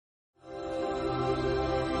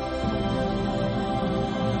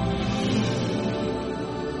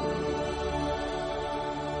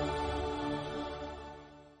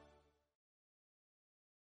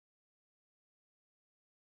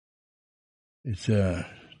It's a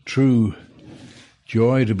true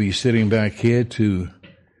joy to be sitting back here to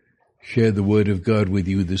share the Word of God with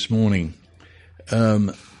you this morning.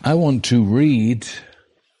 I want to read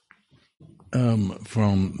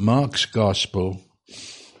from Mark's Gospel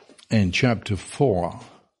and chapter 4.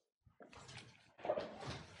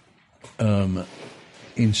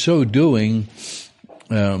 In so doing,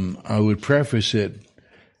 I would preface it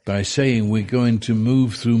by saying we're going to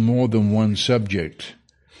move through more than one subject.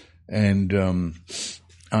 And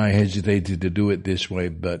I hesitated to do it this way,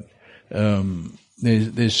 but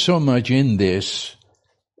there's so much in this,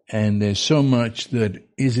 and there's so much that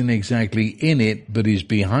isn't exactly in it, but is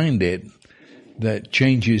behind it, that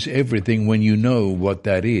changes everything when you know what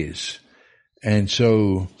that is. And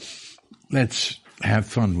so let's have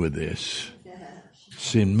fun with this.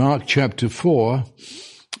 It's in Mark chapter 4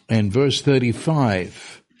 and verse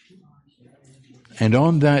 35. And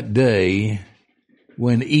on that day,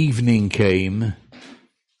 when evening came,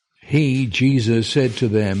 Jesus said to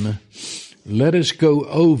them, "Let us go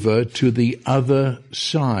over to the other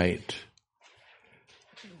side."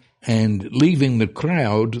 And leaving the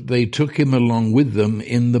crowd, they took him along with them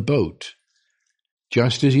in the boat,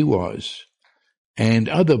 just as he was, and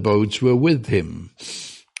other boats were with him.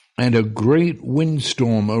 And a great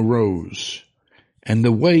windstorm arose, and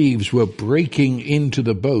the waves were breaking into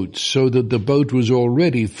the boat, so that the boat was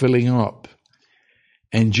already filling up.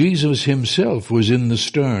 And Jesus himself was in the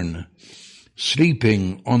stern,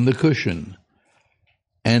 sleeping on the cushion.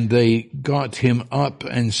 And they got him up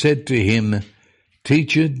and said to him,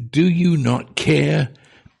 "Teacher, do you not care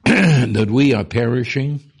that we are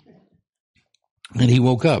perishing?" And he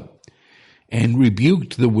woke up and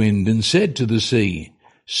rebuked the wind and said to the sea,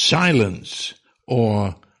 "Silence,"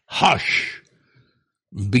 or "Hush,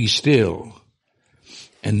 be still."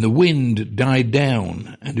 And the wind died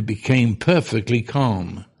down, and it became perfectly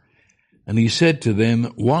calm. And he said to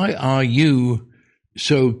them, "Why are you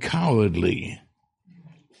so cowardly?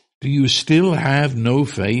 Do you still have no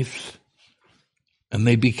faith?" And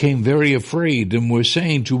they became very afraid and were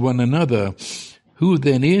saying to one another, "Who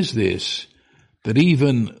then is this, that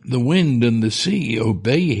even the wind and the sea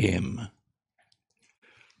obey him?"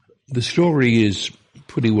 The story is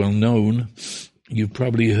pretty well known. You've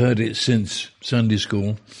probably heard it since Sunday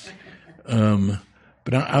school.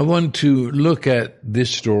 But I want to look at this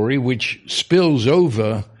story, which spills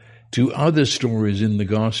over to other stories in the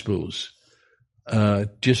Gospels,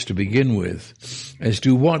 just to begin with, as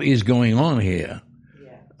to what is going on here.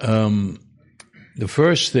 The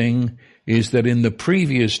first thing is that in the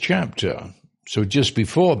previous chapter, so just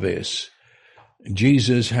before this,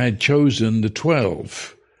 Jesus had chosen the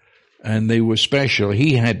 12, and they were special.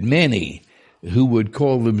 He had many who would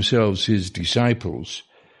call themselves his disciples,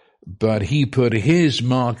 but he put his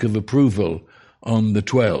mark of approval on the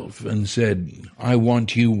 12 and said, "I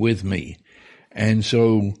want you with me." And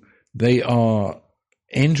so they are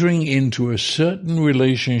entering into a certain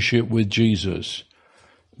relationship with Jesus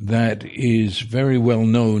that is very well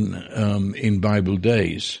known in Bible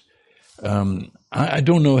days. I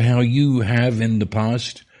don't know how you have in the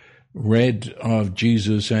past read of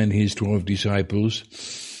Jesus and his 12 disciples,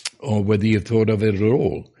 or whether you've thought of it at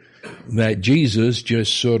all, that Jesus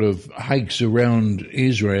just sort of hikes around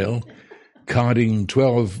Israel, carting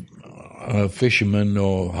 12 fishermen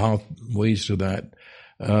or halfways to that,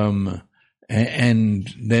 and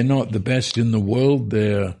they're not the best in the world.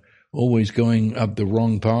 They're always going up the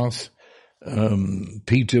wrong path.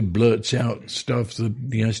 Peter blurts out stuff that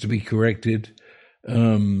he has to be corrected,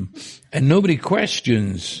 and nobody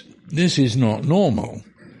questions, this is not normal.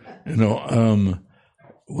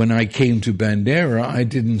 When I came to Bandera, I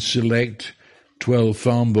didn't select 12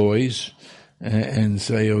 farm boys and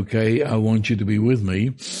say, "Okay, I want you to be with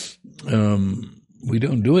me." We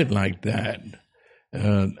don't do it like that.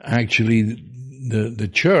 Actually, the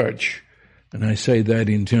church, and I say that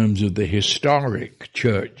in terms of the historic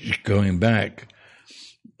church going back,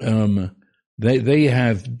 they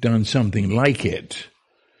have done something like it.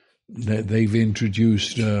 They've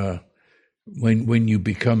introduced, when you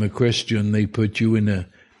become a Christian, they put you in a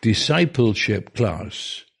discipleship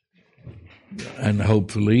class, and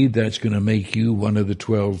hopefully that's going to make you one of the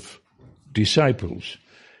 12 disciples.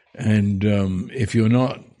 And if you're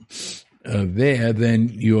not there, then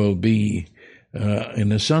you'll be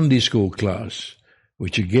in a Sunday school class,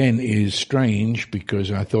 which again is strange, because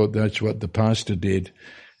I thought that's what the pastor did,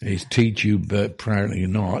 is teach you, but apparently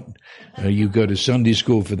not. You go to Sunday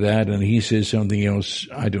school for that, and he says something else,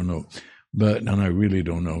 I don't know, and I really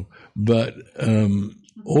don't know. But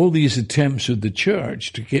all these attempts of the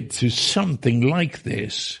church to get to something like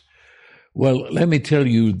this, well, let me tell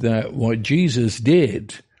you that what Jesus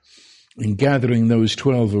did and gathering those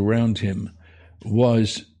 12 around him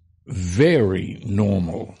was very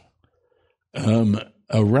normal.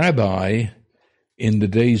 A rabbi in the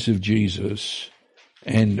days of Jesus,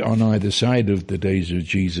 and on either side of the days of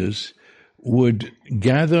Jesus, would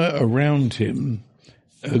gather around him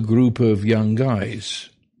a group of young guys,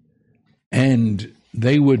 and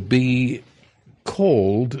they would be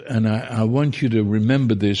called, and I want you to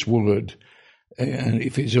remember this word, and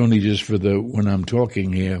if it's only just for when I'm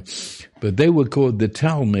talking here, but they were called the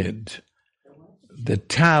Talmid. The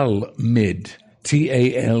Talmid,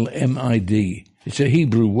 Talmid. It's a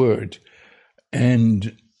Hebrew word,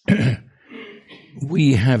 and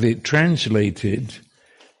we have it translated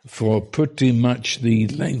for pretty much the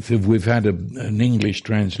length of, we've had an English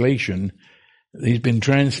translation, he's been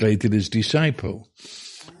translated as disciple.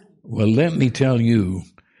 Well, let me tell you,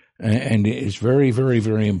 and it's very, very,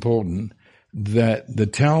 very important, that the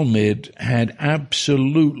Talmid had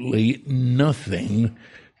absolutely nothing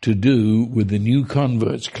to do with the new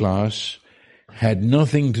converts class, had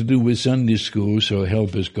nothing to do with Sunday school, so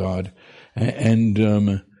help us God, and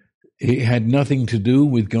it had nothing to do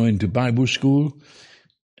with going to Bible school.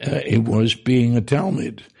 It was being a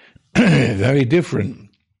Talmid. Very different.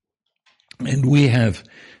 And we have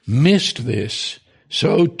missed this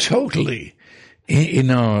so totally in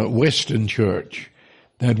our Western church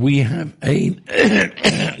that we have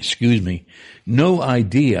no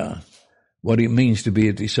idea what it means to be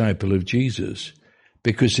a disciple of Jesus,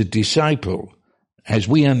 because a disciple, as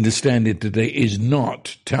we understand it today, is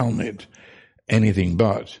not Talmid, anything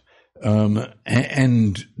but.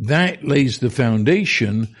 And that lays the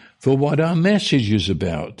foundation for what our message is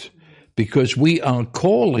about, because we are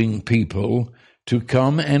calling people to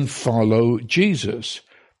come and follow Jesus.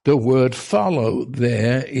 The word follow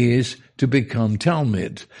there is to become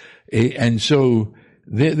Talmid. And so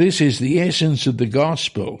this is the essence of the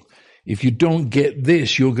gospel. If you don't get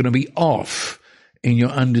this, you're going to be off in your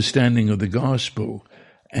understanding of the gospel.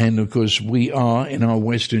 And of course, we are in our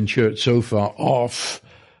Western church so far off,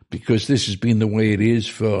 because this has been the way it is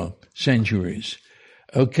for centuries.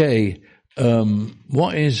 Okay,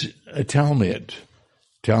 what is a Talmid?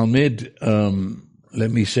 Talmid,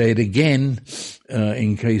 let me say it again,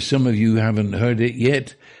 in case some of you haven't heard it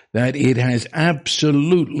yet, that it has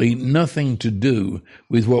absolutely nothing to do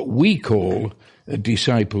with what we call a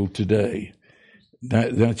disciple today.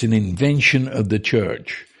 That's an invention of the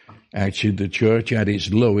church. Actually, the church at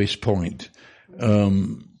its lowest point.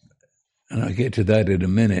 And I'll get to that in a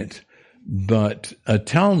minute. But a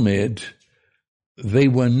Talmid, they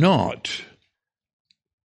were not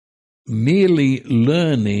merely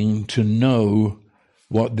learning to know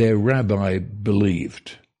what their rabbi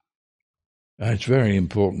believed. That's very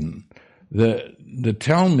important. The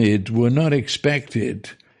Talmid were not expected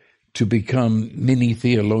to become mini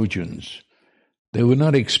theologians. They were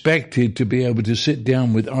not expected to be able to sit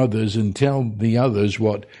down with others and tell the others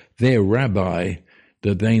what their rabbi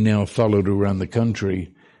that they now followed around the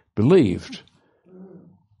country believed.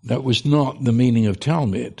 That was not the meaning of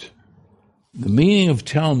Talmid. The meaning of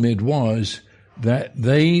Talmid was that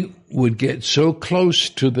they would get so close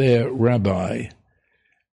to their rabbi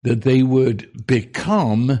that they would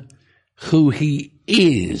become who he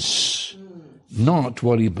is, not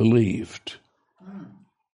what he believed.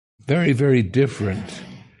 Very, very different.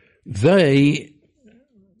 They,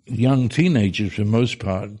 young teenagers for the most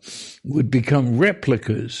part, would become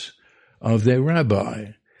replicas of their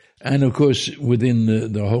rabbi. And of course,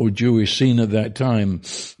 within the whole Jewish scene at that time,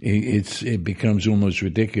 it becomes almost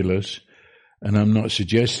ridiculous. And I'm not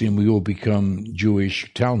suggesting we all become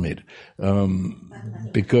Jewish Talmid,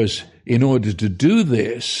 because in order to do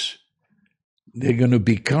this, they're going to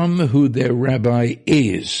become who their rabbi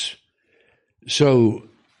is. So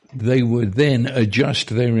they would then adjust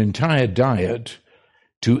their entire diet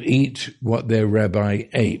to eat what their rabbi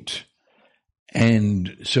ate.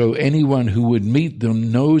 And so anyone who would meet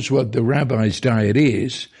them knows what the rabbi's diet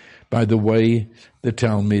is by the way the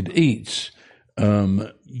Talmid eats.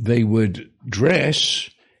 They would dress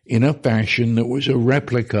in a fashion that was a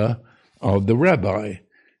replica of the rabbi.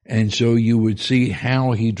 And so you would see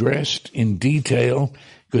how he dressed in detail,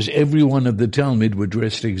 because every one of the Talmid were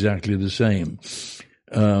dressed exactly the same.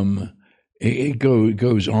 It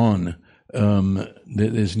goes on.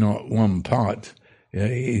 There's not one part.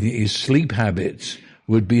 His sleep habits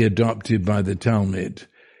would be adopted by the Talmid.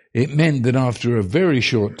 It meant that after a very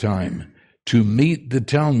short time, to meet the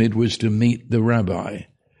Talmid was to meet the rabbi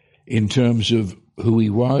in terms of who he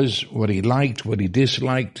was, what he liked, what he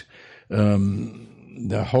disliked,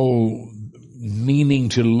 the whole meaning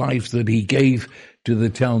to life that he gave to the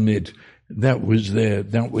Talmid. That was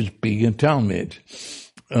being a Talmid.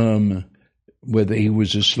 whether he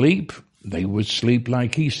was asleep, they would sleep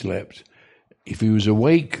like he slept. If he was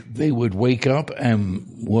awake, they would wake up and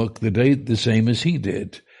work the day the same as he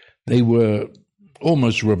did. They were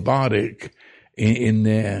almost robotic in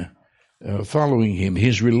their following him.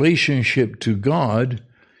 His relationship to God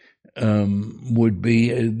would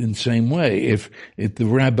be in the same way. If the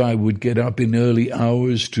rabbi would get up in early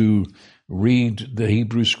hours to read the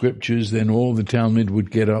Hebrew scriptures, then all the Talmud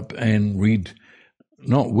would get up and read,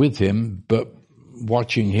 not with him, but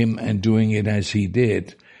watching him and doing it as he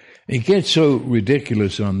did. It gets so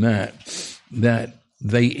ridiculous on that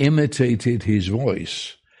they imitated his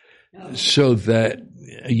voice so that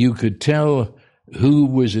you could tell who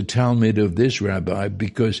was a Talmud of this rabbi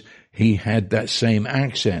because he had that same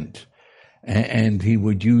accent and he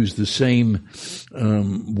would use the same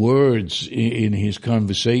words in his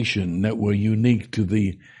conversation that were unique to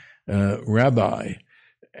the rabbi.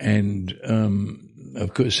 And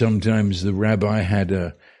of course, sometimes the rabbi had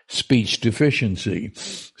a speech deficiency,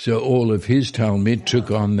 so all of his Talmud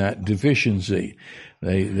took on that deficiency.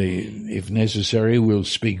 They if necessary, will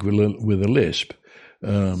speak with a lisp.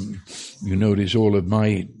 You notice all of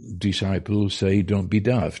my disciples say, "Don't be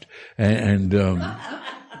daft," and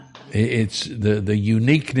it's the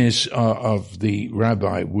uniqueness of the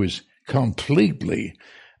rabbi was completely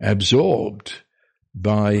absorbed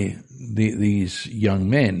by these young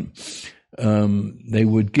men. They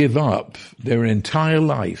would give up their entire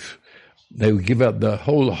life. They would give up the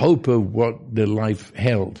whole hope of what their life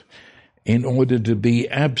held in order to be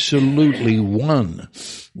absolutely one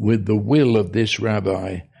with the will of this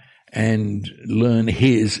rabbi and learn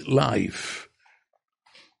his life.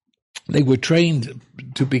 They were trained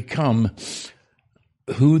to become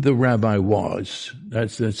who the rabbi was.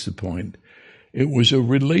 That's the point. It was a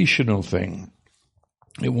relational thing.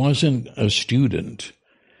 It wasn't a student.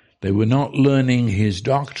 They were not learning his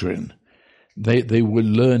doctrine. They were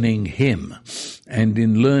learning him. And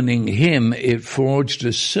in learning him, it forged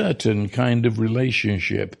a certain kind of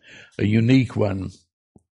relationship, a unique one.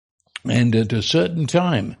 And at a certain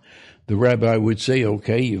time, the rabbi would say,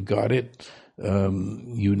 "Okay, you've got it.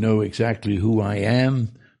 You know exactly who I am,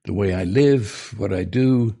 the way I live, what I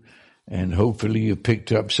do, and hopefully you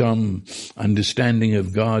picked up some understanding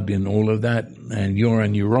of God in all of that, and you're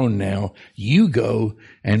on your own now. You go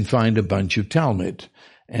and find a bunch of Talmud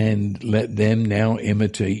and let them now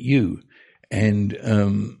imitate you." And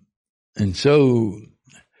so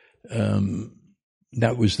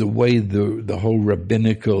that was the way the whole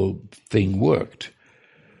rabbinical thing worked.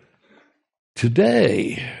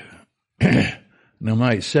 Today, and I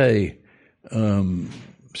might say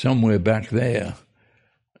somewhere back there,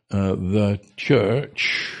 the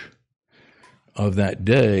church of that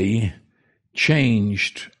day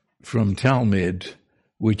changed from Talmud,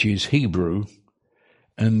 which is Hebrew,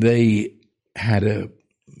 and they had a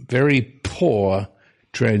very poor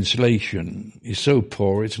translation. It's so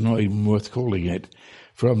poor, it's not even worth calling it,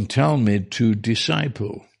 from Talmud to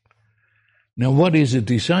disciple. Now, what is a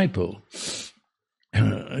disciple?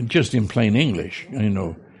 Just in plain English,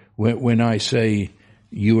 when I say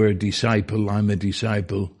you are a disciple, I'm a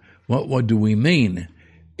disciple, what do we mean?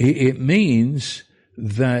 It means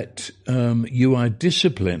that you are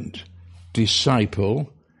disciplined.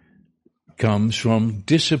 Disciple comes from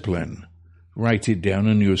discipline. Write it down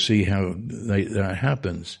and you'll see how that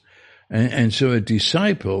happens. And so a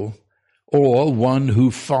disciple, or one who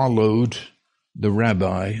followed the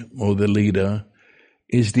rabbi or the leader,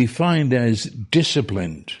 is defined as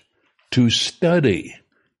disciplined, to study.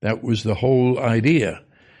 That was the whole idea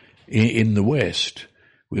in the West.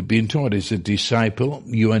 We've been taught as a disciple,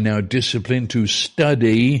 you are now disciplined to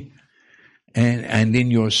study, and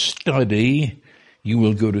in your study, you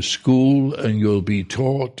will go to school and you'll be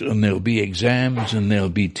taught, and there'll be exams and there'll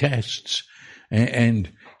be tests, and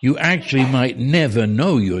you actually might never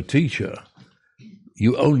know your teacher.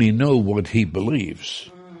 You only know what he believes.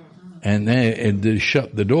 And they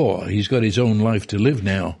shut the door. He's got his own life to live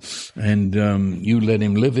now. And you let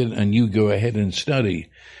him live it, and you go ahead and study.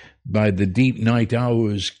 By the deep night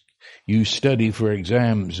hours, you study for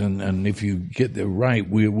exams, and if you get the right,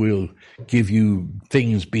 we'll give you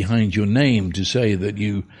things behind your name to say that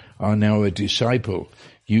you are now a disciple.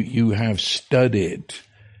 You have studied.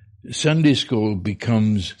 Sunday school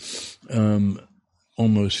becomes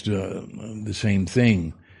almost the same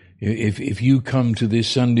thing. If you come to this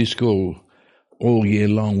Sunday school all year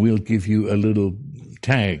long, we'll give you a little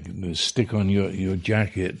tag to stick on your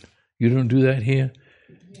jacket. You don't do that here?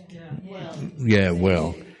 Yeah,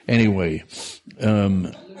 well, anyway,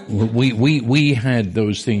 we had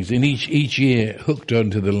those things, and each year hooked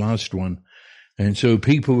onto the last one, And so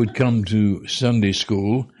people would come to Sunday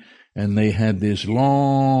school, and they had this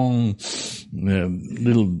long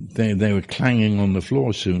little thing. They were clanging on the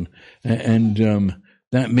floor soon. And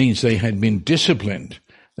that means they had been disciplined.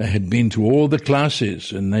 They had been to all the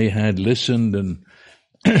classes, and they had listened and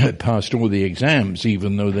passed all the exams,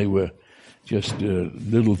 even though they were just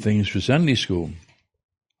little things for Sunday school.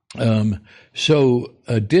 So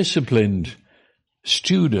a disciplined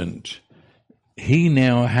student, he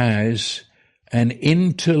now has an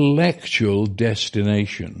intellectual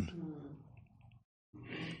destination.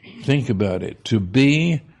 Think about it. To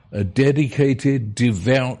be a dedicated,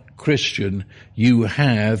 devout Christian, you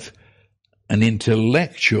have an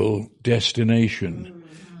intellectual destination.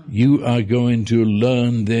 You are going to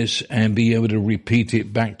learn this and be able to repeat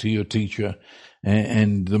it back to your teacher.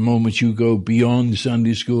 And the moment you go beyond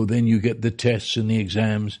Sunday school, then you get the tests and the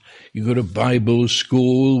exams. You go to Bible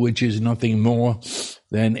school, which is nothing more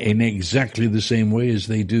than in exactly the same way as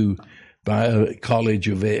they do by a college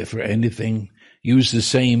for anything. Use the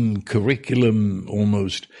same curriculum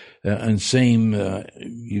almost, and same,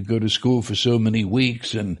 you go to school for so many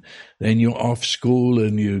weeks and then you're off school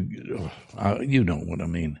and you know what I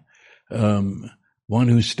mean. One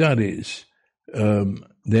who studies,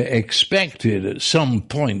 they're expected at some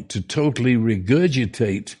point to totally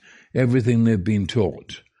regurgitate everything they've been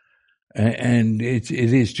taught. And it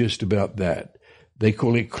is just about that. They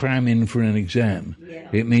call it cramming for an exam. Yeah.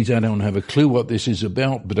 It means I don't have a clue what this is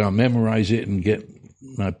about, but I'll memorize it and get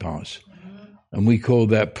my pass. Mm-hmm. And we call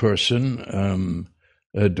that person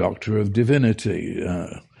a doctor of divinity.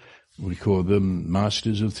 We call them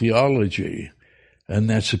masters of theology. And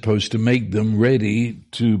that's supposed to make them ready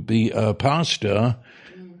to be a pastor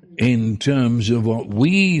in terms of what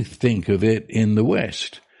we think of it in the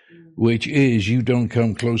West, which is you don't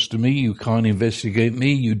come close to me, you can't investigate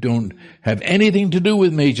me, you don't have anything to do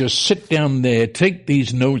with me, just sit down there, take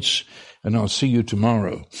these notes, and I'll see you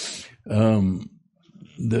tomorrow. So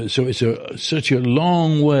it's such a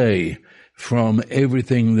long way from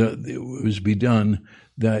everything that was be done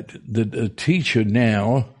that the teacher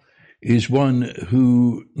now is one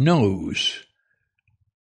who knows.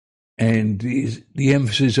 And the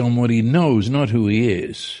emphasis on what he knows, not who he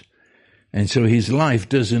is. And so his life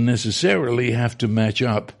doesn't necessarily have to match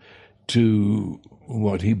up to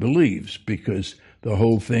what he believes, because the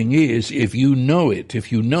whole thing is, if you know it,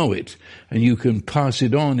 and you can pass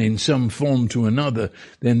it on in some form to another,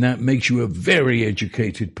 then that makes you a very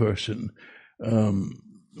educated person.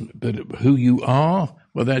 But who you are,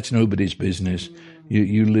 well, that's nobody's business.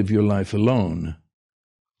 You live your life alone.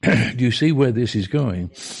 Do you see where this is going?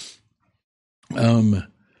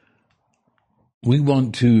 We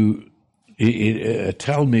want to, a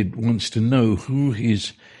Talmud wants to know who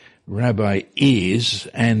his rabbi is,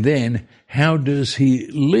 and then how does he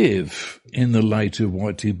live in the light of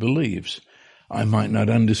what he believes. I might not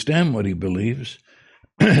understand what he believes,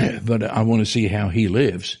 but I want to see how he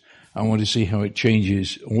lives. I want to see how it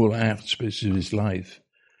changes all aspects of his life.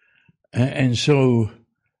 And so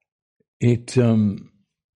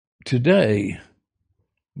today,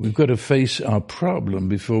 we've got to face our problem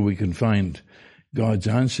before we can find God's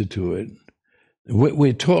answer to it.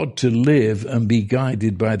 We're taught to live and be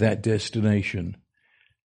guided by that destination.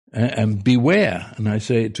 And beware, and I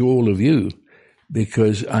say it to all of you,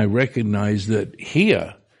 because I recognize that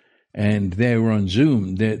here and there on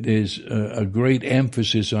Zoom, there's a great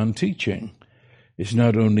emphasis on teaching. It's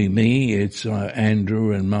not only me, it's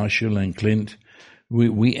Andrew and Marshall and Clint.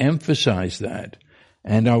 We emphasize that.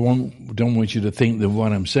 And I don't want you to think that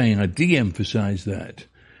what I'm saying, I de-emphasize that.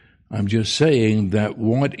 I'm just saying that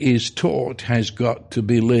what is taught has got to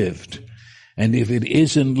be lived. And if it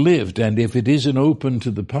isn't lived, and if it isn't open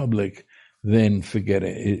to the public, then forget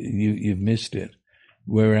it. You've missed it.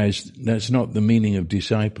 Whereas that's not the meaning of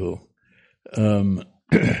disciple.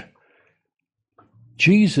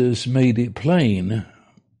 Jesus made it plain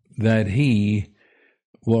that he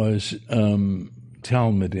was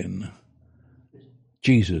Talmudin.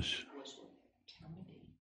 Jesus.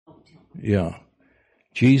 Yeah.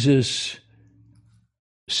 Jesus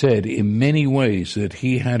said in many ways that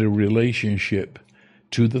he had a relationship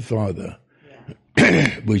to the Father,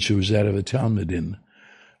 which was that of a Talmudin.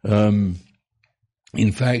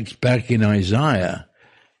 In fact, back in Isaiah,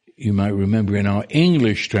 you might remember in our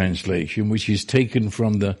English translation, which is taken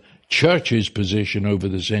from the church's position over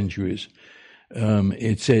the centuries,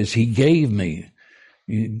 it says, he gave me.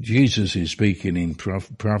 Jesus is speaking in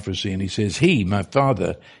prophecy, and he says, he, my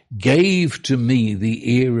Father, gave to me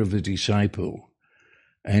the ear of a disciple.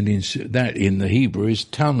 And in the Hebrew is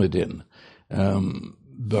Talmudin.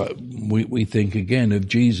 But we think again of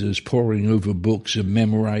Jesus poring over books and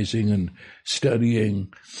memorizing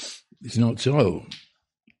studying. It's not so.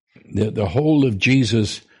 The whole of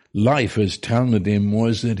Jesus' life as Talmudim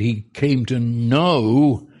was that he came to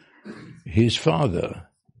know his Father.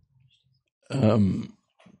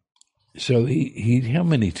 So he how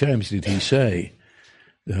many times did he say,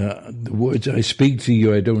 the words I speak to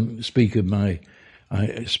you, I don't speak of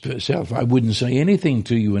myself. I wouldn't say anything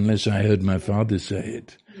to you unless I heard my Father say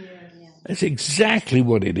it. Yeah. That's exactly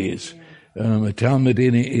what it is. A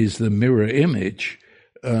Talmudin is the mirror image.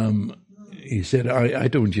 He said, I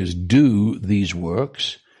don't just do these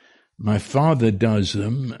works. My Father does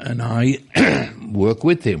them, and I work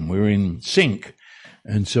with him. We're in sync.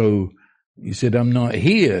 And so he said, I'm not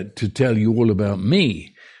here to tell you all about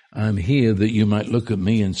me. I'm here that you might look at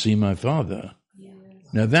me and see my Father. Yes.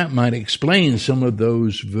 Now that might explain some of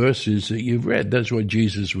those verses that you've read. That's what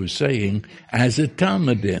Jesus was saying as a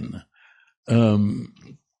Talmudin.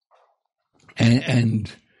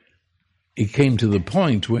 And it came to the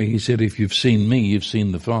point where he said, if you've seen me, you've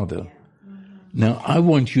seen the Father. Now, I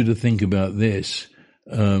want you to think about this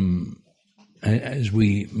as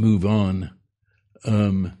we move on.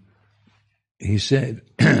 He said,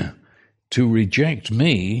 to reject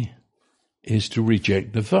me is to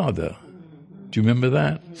reject the Father. Do you remember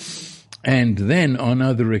that? And then on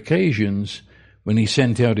other occasions, when he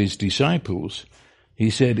sent out his disciples, he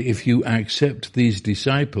said, if you accept these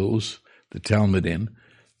disciples, the Talmudim,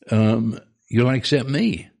 you'll accept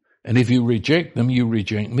me. And if you reject them, you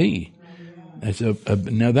reject me.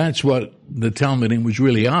 Now that's what the Talmudim was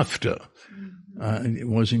really after. It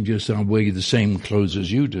wasn't just, I'll wear the same clothes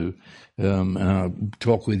as you do, and I'll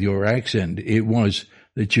talk with your accent. It was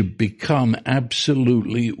that you become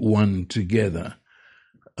absolutely one together.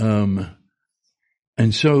 And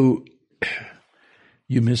so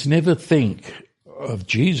you must never think of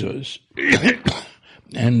Jesus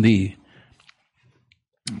and the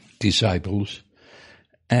disciples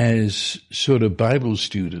as sort of Bible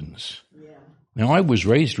students. Yeah. Now, I was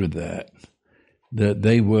raised with that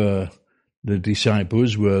the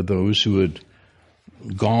disciples were those who had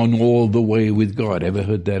gone all the way with God. Ever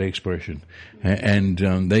heard that expression? And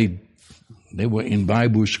they were in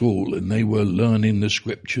Bible school and they were learning the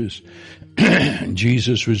scriptures.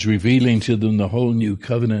 Jesus was revealing to them the whole new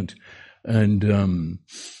covenant, and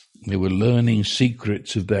they were learning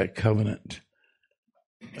secrets of that covenant.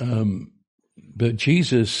 But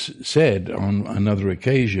Jesus said on another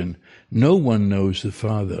occasion, no one knows the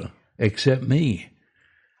Father except me.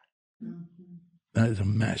 That's a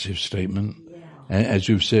massive statement. Yeah. As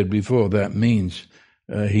we've said before, that means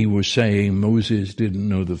he was saying Moses didn't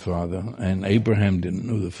know the Father and Abraham didn't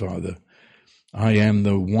know the Father. I am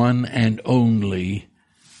the one and only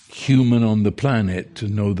human on the planet to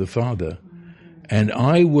know the Father. And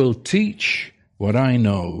I will teach what I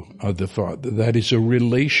know of the Father. That is a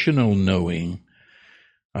relational knowing.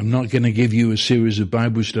 I'm not going to give you a series of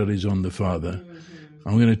Bible studies on the Father.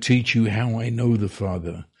 I'm going to teach you how I know the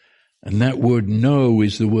Father. And that word know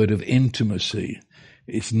is the word of intimacy.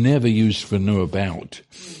 It's never used for know about.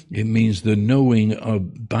 It means the knowing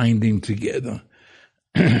of binding together.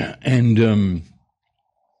 And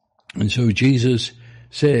so Jesus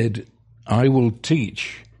said, I will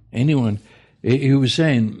teach anyone. He was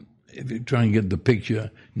saying, if you try and get the picture,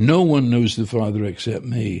 no one knows the Father except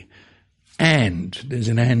me. And, there's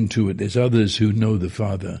an and to it, there's others who know the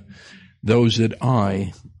Father. Those that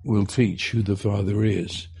I will teach who the Father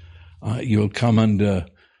is. You'll come under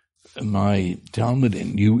my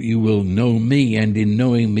Talmudim. You will know me, and in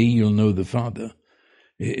knowing me, you'll know the Father.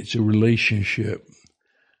 It's a relationship.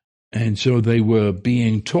 And so they were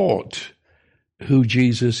being taught who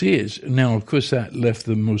Jesus is. Now, of course, that left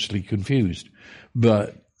them mostly confused,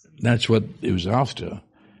 but that's what it was after.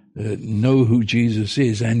 Know who Jesus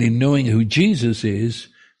is, and in knowing who Jesus is,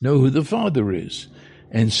 know who the Father is,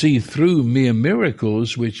 and see through mere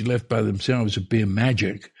miracles, which left by themselves appear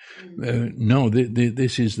magic. No,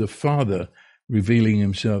 this is the Father revealing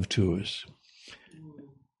himself to us.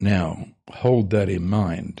 Now, hold that in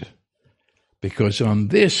mind, because on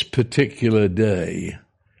this particular day,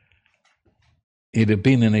 it had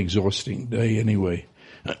been an exhausting day anyway.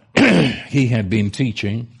 He had been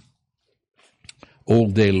teaching all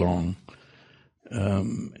day long.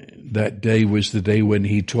 That day was the day when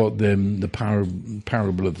he taught them the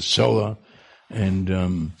parable of the sower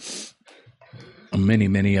and many,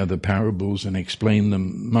 many other parables, and explained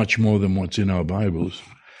them much more than what's in our Bibles.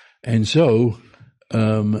 And so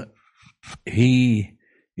he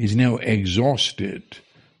is now exhausted.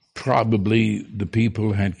 Probably the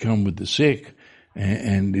people had come with the sick,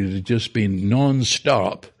 and it had just been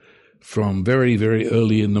non-stop from very, very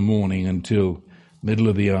early in the morning until middle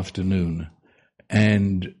of the afternoon.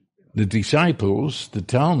 And the disciples, the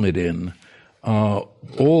Talmudim, are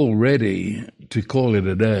all ready to call it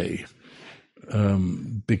a day,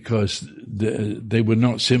 because they were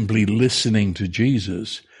not simply listening to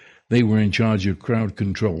Jesus. They were in charge of crowd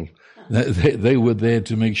control. They were there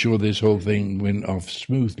to make sure this whole thing went off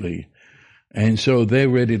smoothly. And so they're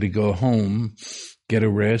ready to go home, get a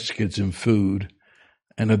rest, get some food.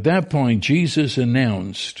 And at that point, Jesus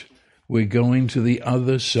announced, we're going to the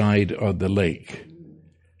other side of the lake.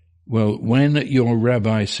 Well, when your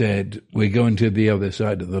rabbi said, we're going to the other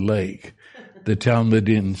side of the lake, the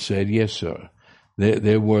Talmudim said, yes, sir.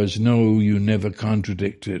 There was no, you never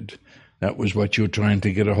contradicted. That was what you're trying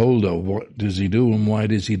to get a hold of. What does he do and why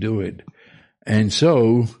does he do it? And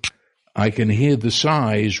so I can hear the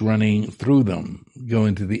sighs running through them,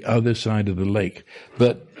 going to the other side of the lake.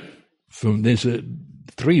 But there's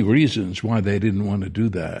three reasons why they didn't want to do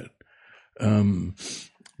that.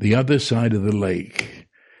 The other side of the lake,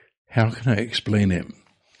 how can I explain it?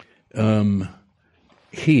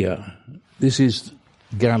 Here, this is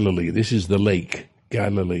Galilee. This is the lake,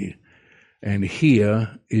 Galilee. And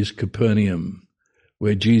here is Capernaum,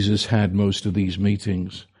 where Jesus had most of these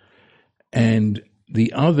meetings. And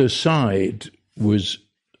the other side was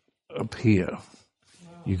up here.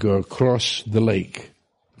 You go across the lake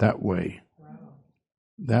that way.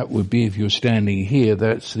 That would be, if you're standing here,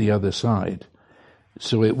 that's the other side.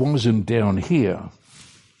 So it wasn't down here.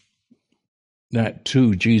 That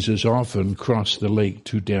too, Jesus often crossed the lake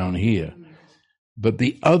to down here. But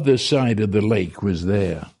the other side of the lake was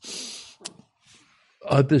there.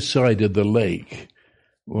 Other side of the lake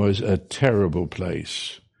was a terrible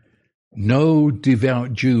place. No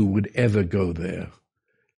devout Jew would ever go there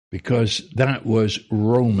because that was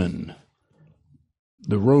Roman.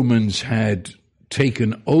 The Romans had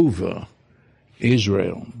taken over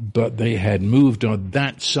Israel, but they had moved on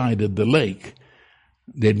that side of the lake.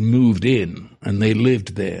 They'd moved in and they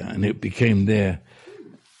lived there and it became there.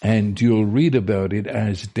 And you'll read about it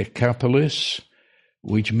as Decapolis,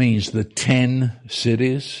 which means the 10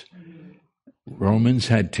 cities. Romans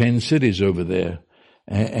had 10 cities over there.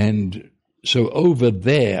 And so over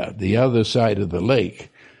there, the other side of the lake,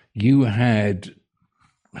 you had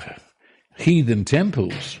heathen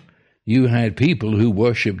temples. You had people who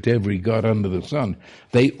worshipped every god under the sun.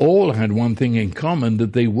 They all had one thing in common,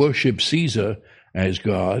 that they worshipped Caesar as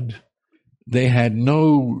God. They had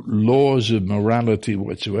no laws of morality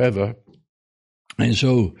whatsoever. And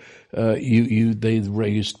so they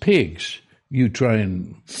raised pigs. You try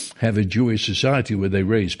and have a Jewish society where they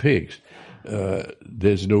raise pigs.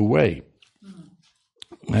 There's no way.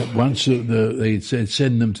 Once they said,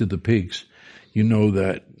 send them to the pigs, you know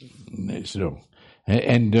that. So,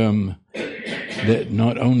 and that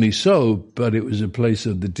not only so, but it was a place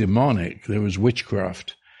of the demonic. There was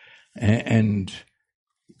witchcraft. And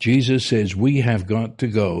Jesus says, we have got to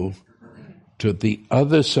go to the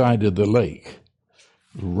other side of the lake.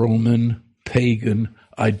 Roman, pagan,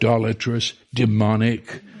 idolatrous,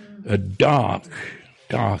 demonic, a dark,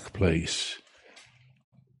 dark place.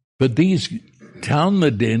 But these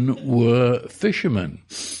Talmudim were fishermen,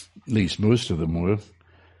 at least most of them were,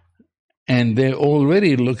 and they're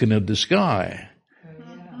already looking at the sky.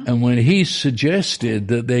 And when he suggested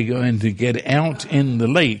that they're going to get out in the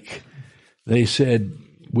lake, they said,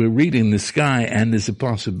 we're reading the sky and there's a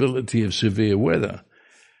possibility of severe weather.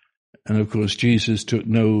 And of course, Jesus took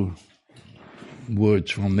no words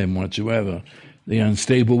from them whatsoever. The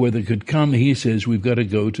unstable weather could come. He says, we've got to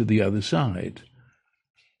go to the other side.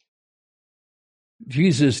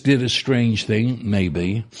 Jesus did a strange thing,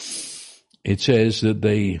 maybe. It says that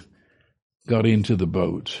they got into the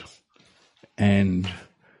boat, and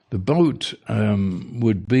the boat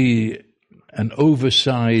would be an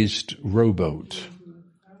oversized rowboat.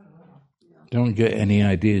 Don't get any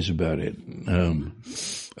ideas about it.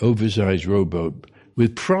 Oversized rowboat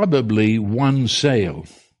with probably one sail.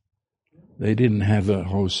 They didn't have a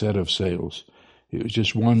whole set of sails. It was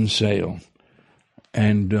just one sail.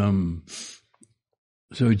 And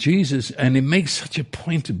so Jesus, and it makes such a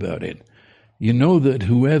point about it. You know that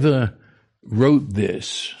whoever wrote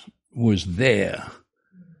this was there,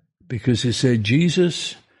 because it said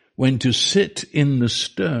Jesus went to sit in the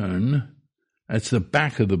stern, that's the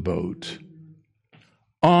back of the boat,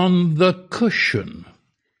 on the cushion.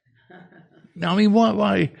 Now, I mean,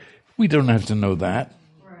 why? We don't have to know that.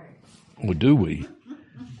 Right. Or do we?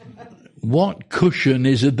 What cushion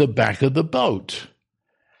is at the back of the boat?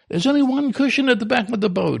 There's only one cushion at the back of the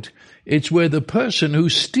boat. It's where the person who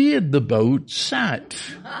steered the boat sat.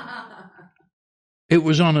 It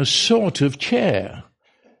was on a sort of chair.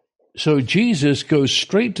 So Jesus goes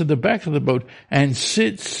straight to the back of the boat and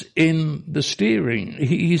sits in the steering.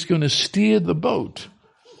 He's going to steer the boat.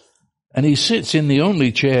 And he sits in the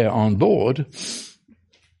only chair on board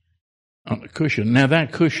on a cushion. Now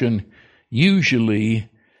that cushion usually,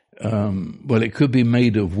 it could be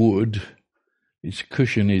made of wood. Its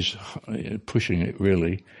cushion is pushing it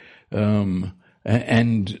really.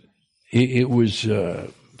 And it was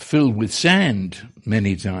filled with sand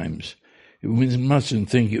many times. We mustn't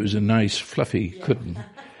think it was a nice fluffy cushion.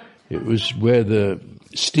 It was where the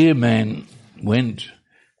steerman went,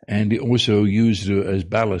 and it also used it as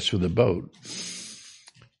ballast for the boat.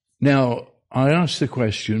 Now, I asked the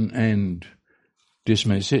question and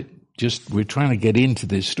dismiss it. We're trying to get into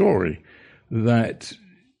this story. That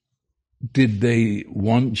did they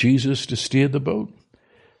want Jesus to steer the boat?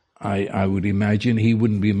 I would imagine he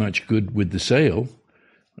wouldn't be much good with the sail,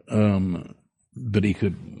 but he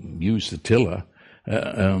could use the tiller.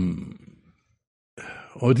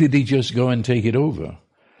 Or did he just go and take it over?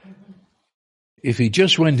 If he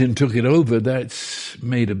just went and took it over, that's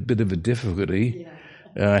made a bit of a difficulty.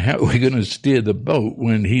 How are we going to steer the boat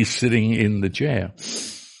when he's sitting in the chair?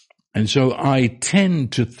 And so I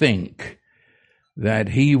tend to think that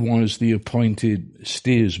he was the appointed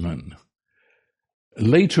steersman.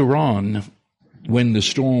 Later on, when the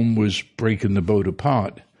storm was breaking the boat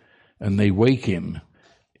apart and they wake him,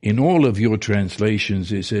 in all of your translations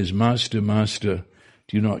it says, "Master, Master,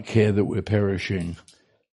 do you not care that we're perishing?"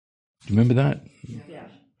 Do you remember that? Yeah.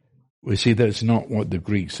 Well, see, that's not what the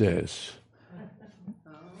Greek says.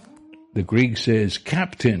 The Greek says,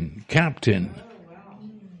 "Captain, Captain."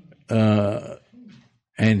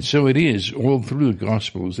 And so it is, all through the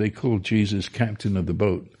Gospels, they call Jesus captain of the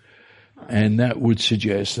boat. And that would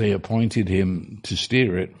suggest they appointed him to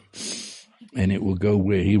steer it, and it will go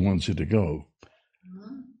where he wants it to go.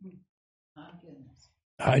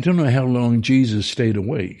 I don't know how long Jesus stayed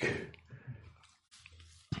awake.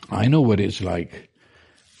 I know what it's like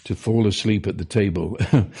to fall asleep at the table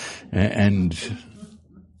and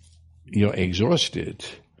you're exhausted.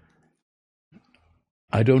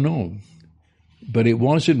 I don't know. But it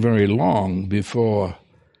wasn't very long before,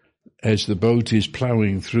 as the boat is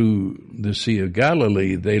plowing through the Sea of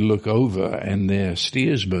Galilee, they look over and their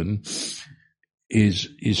steersman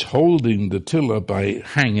is holding the tiller by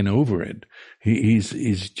hanging over it.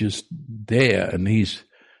 He's just there and he's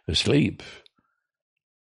asleep.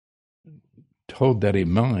 Hold that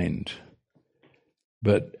in mind.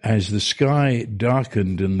 But as the sky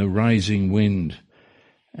darkened and the rising wind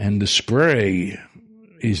and the spray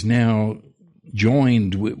is now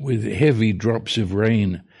joined with heavy drops of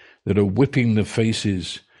rain that are whipping the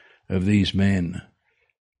faces of these men.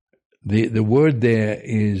 The word there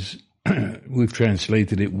is, we've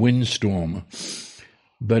translated it windstorm,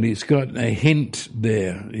 but it's got a hint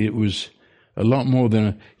there. It was a lot more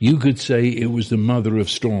than, you could say it was the mother of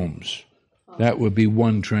storms. That would be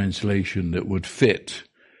one translation that would fit.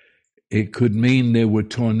 It could mean there were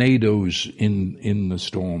tornadoes in the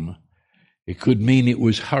storm. It could mean it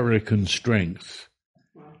was hurricane strength.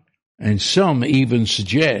 And some even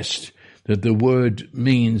suggest that the word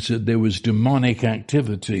means that there was demonic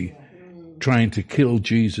activity trying to kill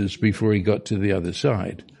Jesus before he got to the other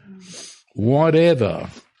side. Whatever,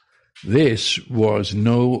 this was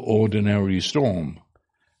no ordinary storm.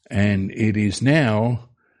 And it is now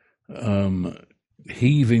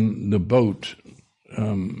heaving the boat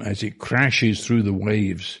as it crashes through the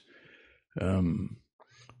waves.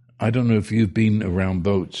 I don't know if you've been around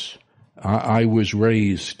boats. I was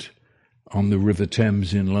raised on the River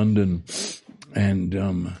Thames in London, and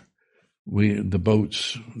the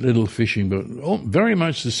boats, little fishing boats, very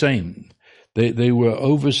much the same. They were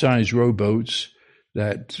oversized rowboats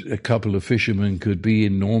that a couple of fishermen could be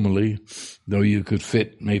in normally, though you could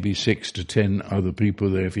fit maybe 6 to 10 other people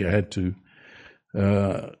there if you had to,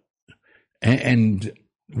 and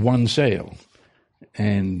one sail.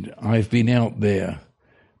 And I've been out there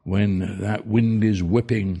when that wind is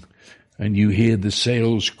whipping and you hear the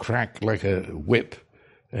sails crack like a whip,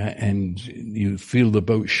 and you feel the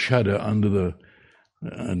boat shudder under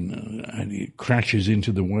and it crashes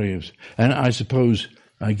into the waves. And I suppose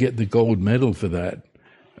I get the gold medal for that.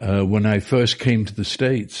 When I first came to the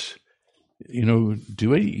States, you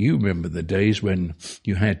remember the days when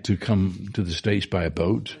you had to come to the States by a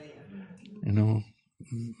boat?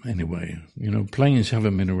 Anyway, planes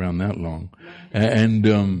haven't been around that long.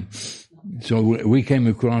 And so we came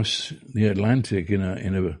across the Atlantic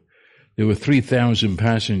there were 3,000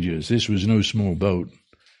 passengers. This was no small boat.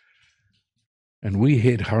 And we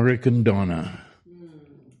hit Hurricane Donna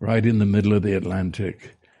right in the middle of the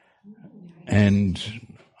Atlantic. And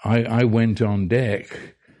I went on deck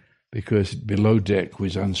because below deck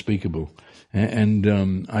was unspeakable.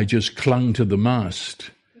 And I just clung to the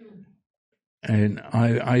mast. And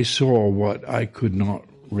I saw what I could not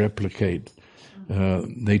replicate.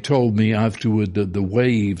 They told me afterward that the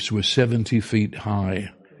waves were 70 feet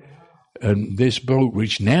high. And this boat,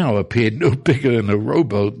 which now appeared no bigger than a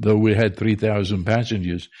rowboat, though we had 3,000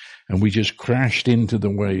 passengers, and we just crashed into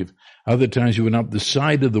the wave. Other times we went up the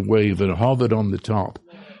side of the wave and hovered on the top.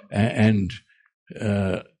 And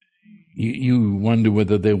you wonder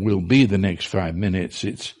whether there will be the next 5 minutes.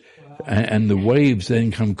 And the waves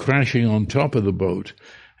then come crashing on top of the boat,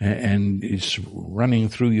 and it's running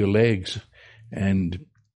through your legs. And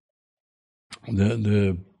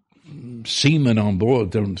the seamen on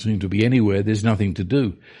board don't seem to be anywhere. There's nothing to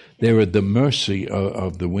do. They're at the mercy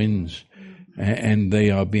of the winds, and they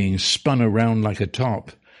are being spun around like a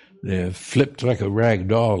top. They're flipped like a rag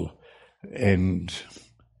doll. And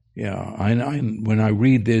yeah, when I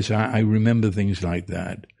read this, I remember things like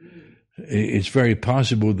that. It's very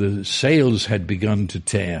possible the sails had begun to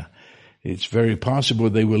tear. It's very possible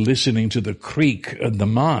they were listening to the creak of the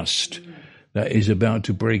mast that is about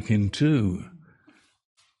to break in two.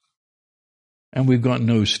 And we've got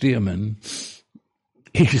no steerman.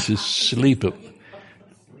 He's asleep.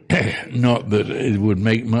 Not that it would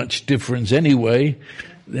make much difference anyway.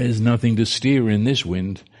 There's nothing to steer in this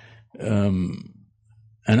wind. And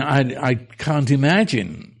I can't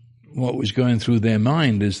imagine what was going through their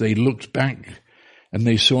mind as they looked back and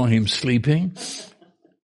they saw him sleeping.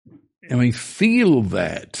 I mean, feel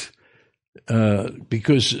that,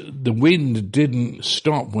 because the wind didn't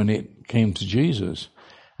stop when it came to Jesus.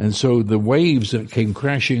 And so the waves that came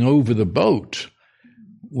crashing over the boat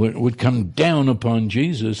would come down upon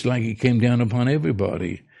Jesus like it came down upon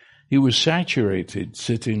everybody. He was saturated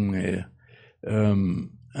sitting there,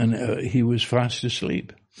 and he was fast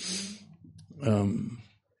asleep.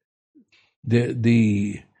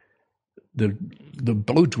 The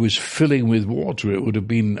boat was filling with water. It would have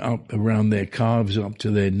been up around their calves, up to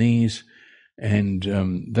their knees, and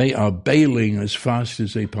they are bailing as fast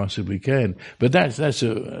as they possibly can. But that's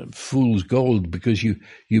a fool's gold, because you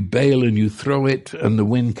bail and you throw it, and the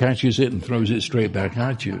wind catches it and throws it straight back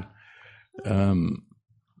at you.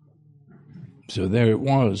 So there it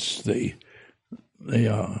was. They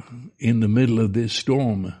are in the middle of this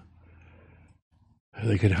storm.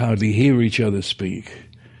 They could hardly hear each other speak.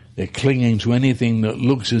 They're clinging to anything that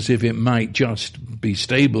looks as if it might just be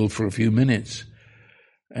stable for a few minutes.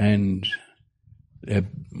 And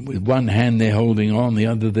with one hand they're holding on, the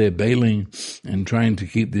other they're bailing and trying to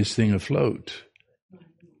keep this thing afloat.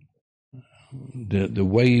 The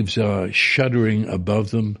waves are shuddering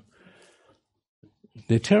above them.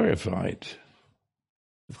 They're terrified.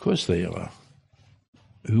 Of course they are.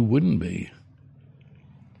 Who wouldn't be?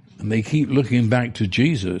 And they keep looking back to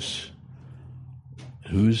Jesus,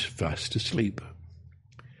 who's fast asleep.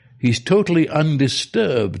 He's totally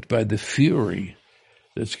undisturbed by the fury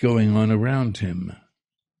that's going on around him.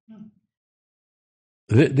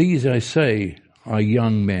 These, I say, are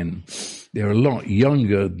young men. They're a lot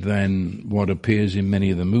younger than what appears in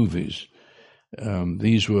many of the movies.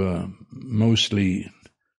 These were mostly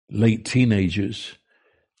late teenagers,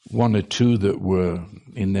 one or two that were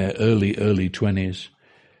in their early 20s.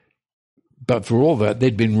 But for all that,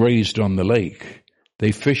 they'd been raised on the lake.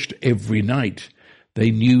 They fished every night. They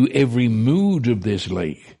knew every mood of this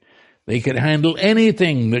lake. They could handle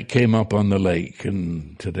anything that came up on the lake,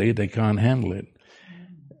 and today they can't handle it,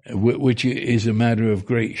 which is a matter of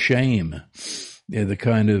great shame. They're the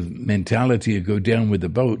kind of mentality to go down with the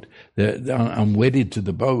boat. I'm wedded to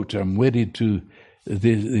the boat. I'm wedded to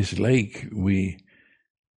this lake.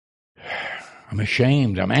 I'm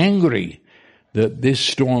ashamed. I'm angry that this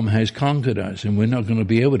storm has conquered us and we're not going to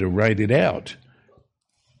be able to ride it out.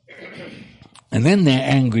 And then they're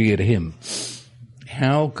angry at him.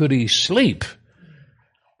 How could he sleep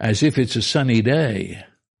as if it's a sunny day?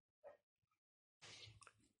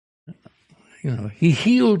 You know, he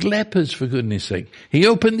healed lepers, for goodness sake. He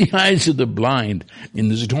opened the eyes of the blind. In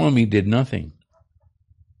the storm, he did nothing.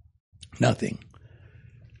 Nothing.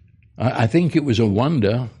 I think it was a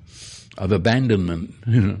wonder of abandonment.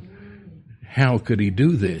 You know, how could he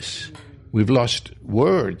do this? We've lost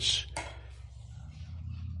words.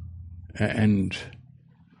 And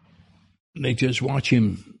they just watch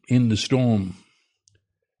him in the storm.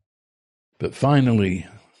 But finally,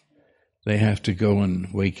 they have to go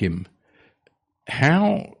and wake him.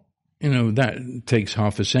 How, that takes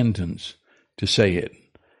half a sentence to say it.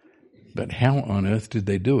 But how on earth did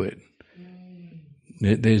they do it?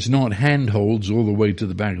 There's not handholds all the way to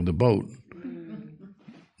the back of the boat.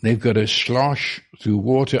 They've got to slosh through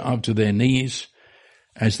water up to their knees,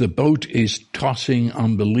 as the boat is tossing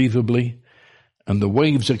unbelievably, and the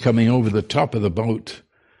waves are coming over the top of the boat,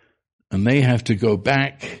 and they have to go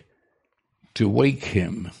back to wake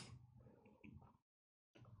him.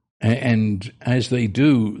 And as they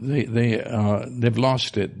do, they've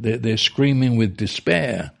lost it. They're screaming with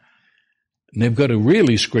despair. And they've got to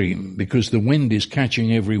really scream because the wind is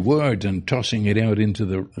catching every word and tossing it out into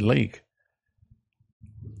the lake.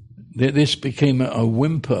 This became a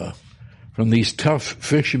whimper from these tough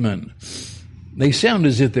fishermen. They sound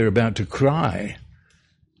as if they're about to cry.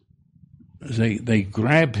 They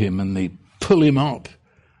grab him and they pull him up,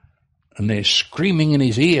 and they're screaming in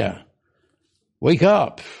his ear, "Wake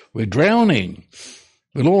up, we're drowning.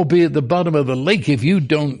 We'll all be at the bottom of the lake if you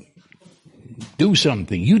don't do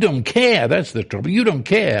something. You don't care, that's the trouble. You don't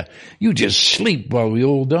care. You just sleep while we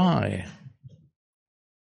all die."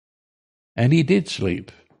 And he did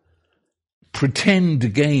sleep.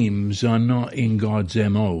 Pretend games are not in God's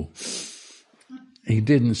MO. He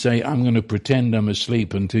didn't say, "I'm going to pretend I'm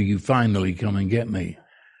asleep until you finally come and get me."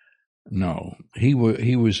 No, he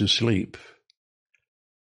was asleep.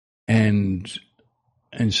 And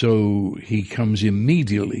so he comes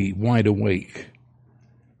immediately wide awake.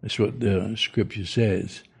 That's what the scripture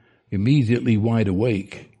says. Immediately wide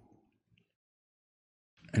awake.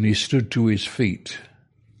 And he stood to his feet.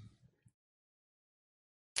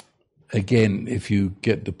 Again, if you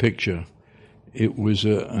get the picture, it was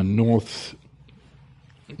a north,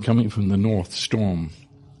 coming from the north storm.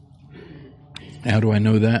 How do I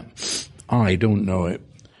know that? I don't know it.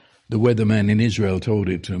 The weatherman in Israel told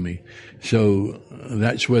it to me. So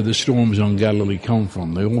that's where the storms on Galilee come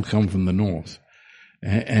from. They all come from the north.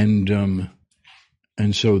 And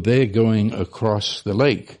so they're going across the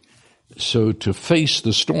lake. So to face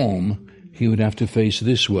the storm, he would have to face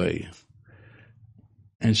this way.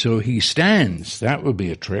 And so he stands. That would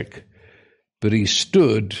be a trick. But he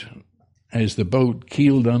stood as the boat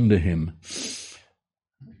keeled under him.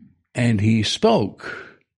 And he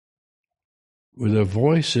spoke with a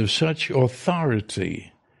voice of such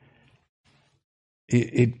authority.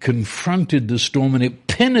 It confronted the storm and it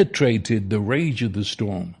penetrated the rage of the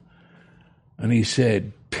storm. And he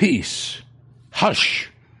said, "Peace, hush,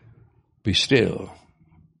 be still."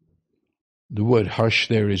 The word hush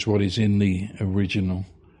there is what is in the original.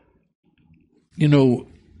 You know,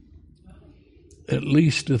 at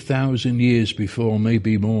least 1,000 years before,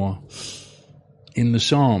 maybe more, in the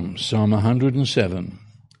Psalms, Psalm 107,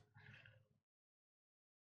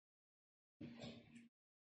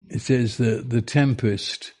 it says the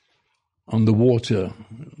tempest on the water,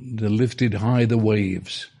 they lifted high the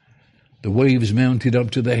waves. The waves mounted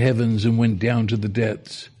up to the heavens and went down to the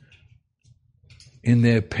depths. In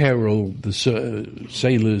their peril, the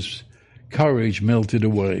sailors' courage melted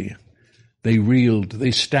away. They reeled,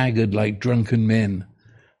 they staggered like drunken men.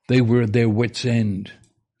 They were at their wits' end.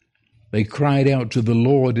 They cried out to the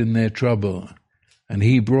Lord in their trouble, and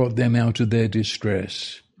he brought them out of their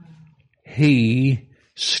distress. He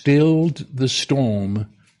stilled the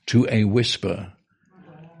storm to a whisper.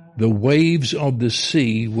 The waves of the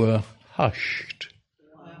sea were hushed,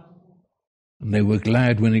 and they were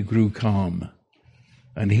glad when it grew calm,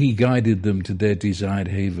 and he guided them to their desired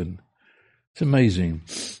haven. It's amazing.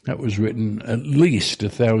 That was written at least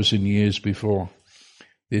 1,000 years before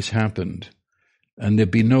this happened. And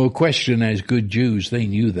there'd be no question, as good Jews, they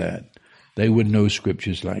knew that. They would know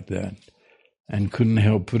scriptures like that and couldn't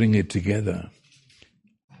help putting it together.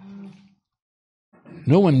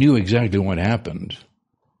 No one knew exactly what happened.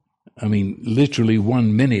 I mean, literally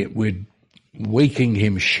 1 minute we're waking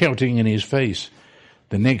him, shouting in his face.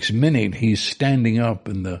 The next minute he's standing up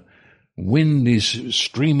and the wind is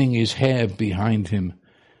streaming his hair behind him,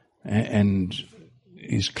 and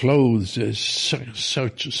his clothes are so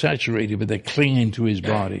saturated, but they're clinging to his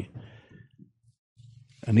body.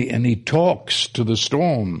 And he talks to the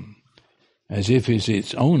storm as if it's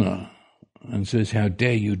its owner and says, "How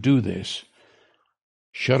dare you do this?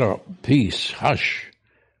 Shut up, peace, hush."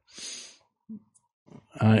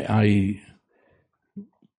 I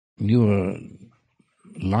knew a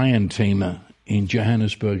lion tamer in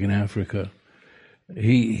Johannesburg in Africa.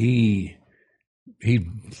 The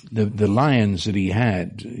lions that he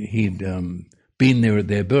had, he'd been there at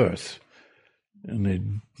their birth,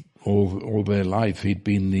 and all their life he'd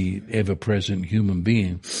been the ever-present human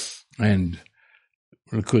being. And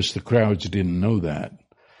of course the crowds didn't know that,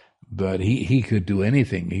 but he could do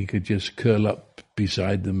anything. He could just curl up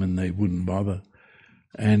beside them and they wouldn't bother.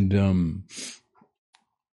 And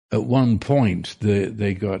at one point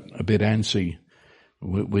they got a bit antsy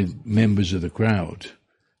with members of the crowd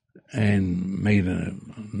and made a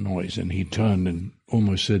noise, and he turned and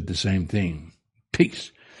almost said the same thing.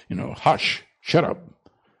 peace, hush, shut up.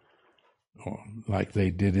 Or like they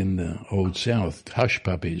did in the Old South, hush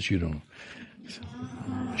puppies,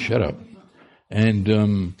 shut up.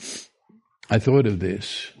 And I thought of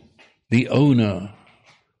this. The owner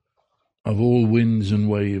of all winds and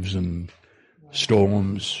waves and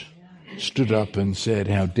storms stood up and said,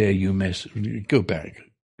 how dare you go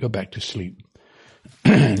back to sleep.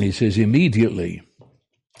 And he says, immediately,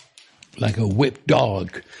 like a whipped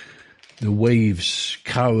dog, the waves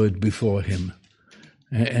cowered before him,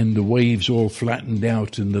 and the waves all flattened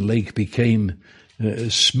out, and the lake became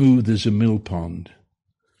smooth as a mill pond.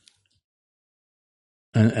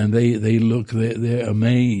 And they look, they're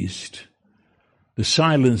amazed. The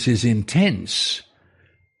silence is intense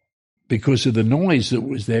because of the noise that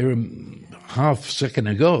was there half a second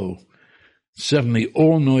ago. Suddenly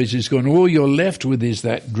all noise is gone. All you're left with is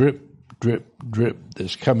that drip, drip, drip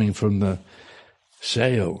that's coming from the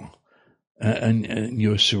sail. And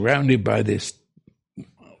you're surrounded by this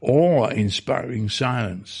awe-inspiring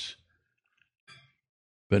silence.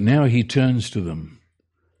 But now he turns to them.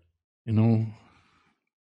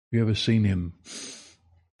 You ever seen him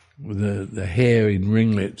with the hair in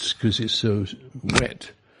ringlets because it's so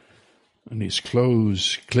wet and his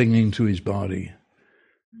clothes clinging to his body?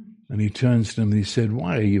 And he turns to them and he said,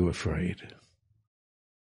 why are you afraid?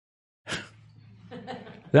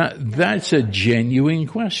 That's a genuine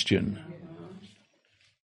question.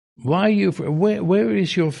 Why are you afraid? Where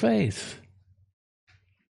is your faith?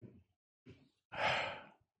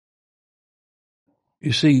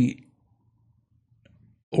 You see,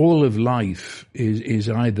 all of life is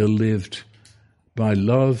either lived by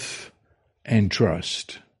love and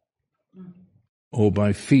trust or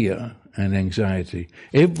by fear and anxiety.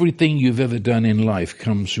 Everything you've ever done in life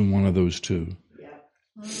comes from one of those two. Yeah.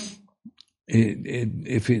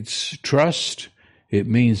 If it's trust, it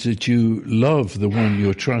means that you love the one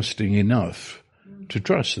you're trusting enough to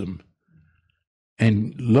trust them.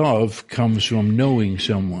 And love comes from knowing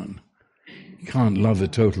someone. You can't love a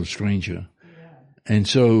total stranger. And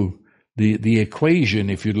so the equation,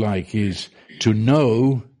 if you like, is to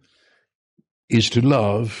know, is to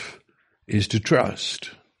love, is to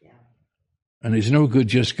trust. Yeah. And it's no good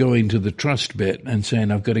just going to the trust bit and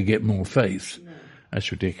saying, I've got to get more faith. No.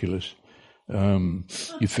 That's ridiculous.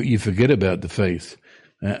 You forget about the faith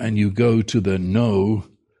and you go to the know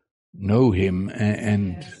him,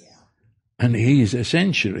 and he's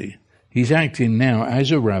essentially, he's acting now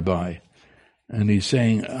as a rabbi. And he's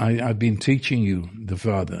saying, I've been teaching you, the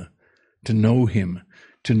Father, to know him.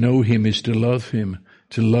 To know him is to love him.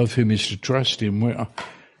 To love him is to trust him.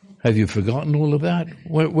 Have you forgotten all of that?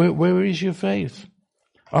 Where is your faith?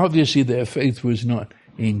 Obviously, their faith was not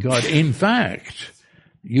in God. In fact,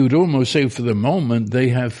 you would almost say for the moment they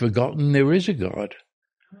have forgotten there is a God.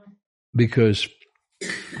 Because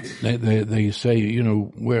they say,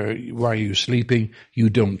 why are you sleeping? You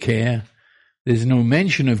don't care. There's no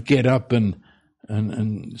mention of get up and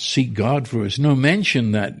seek God for us. No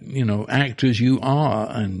mention that, act as you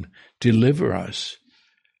are and deliver us.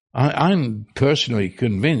 I'm personally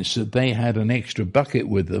convinced that they had an extra bucket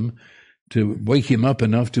with them to wake him up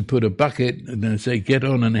enough to put a bucket and then say, get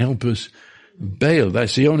on and help us bail.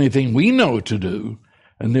 That's the only thing we know to do.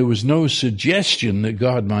 And there was no suggestion that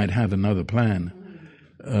God might have another plan.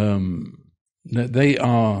 They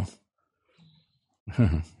are,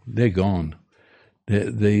 they're gone.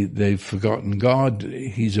 They've forgotten God.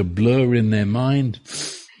 He's a blur in their mind.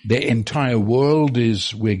 Their entire world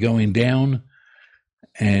is, we're going down.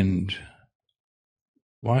 And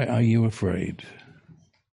why are you afraid?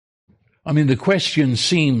 I mean, the question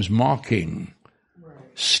seems mocking,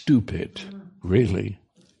 stupid, really.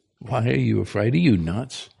 Why are you afraid? Are you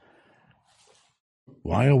nuts?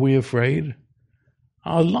 Why are we afraid?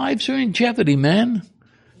 Our lives are in jeopardy, man.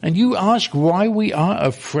 And you ask why we are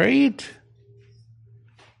afraid?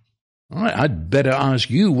 I'd better ask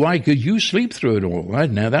you, why could you sleep through it all?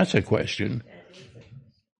 Now that's a question.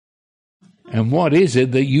 And what is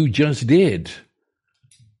it that you just did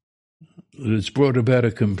that's brought about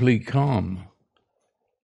a complete calm?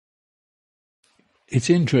 It's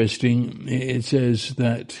interesting. It says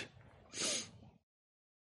that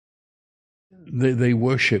they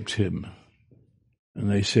worshipped him. And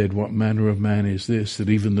they said, what manner of man is this, that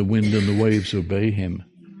even the wind and the waves obey him?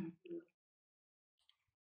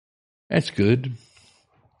 That's good,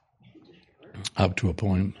 up to a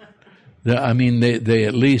point. I mean, they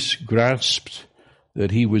at least grasped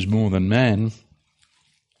that he was more than man.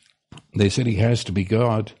 They said he has to be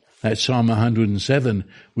God. That Psalm 107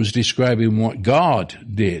 was describing what God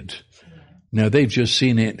did. Now, they've just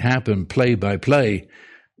seen it happen play by play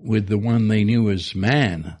with the one they knew as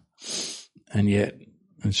man.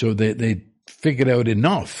 And so they figured out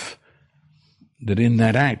enough that in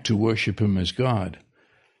that act to worship him as God.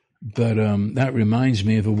 But that reminds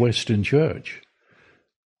me of a Western church.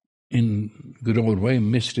 In good old way,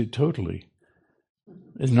 missed it totally.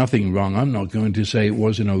 There's nothing wrong. I'm not going to say it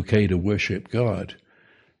wasn't okay to worship God,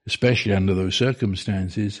 especially under those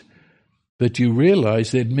circumstances. But you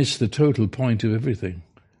realize they'd missed the total point of everything.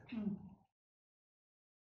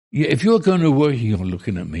 If you're going to worship, you're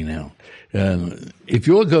looking at me now. If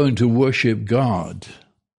you're going to worship God,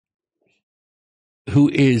 who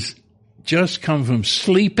is just come from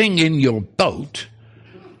sleeping in your boat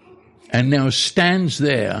and now stands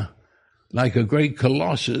there like a great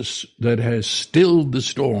colossus that has stilled the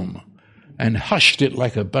storm and hushed it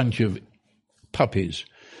like a bunch of puppies,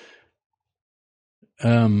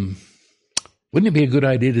 wouldn't it be a good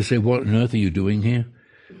idea to say, what on earth are you doing here?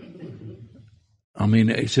 I mean,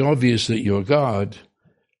 it's obvious that you're God,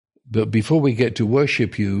 but before we get to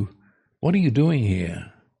worship you, what are you doing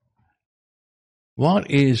here?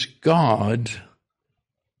 What is God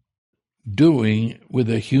doing with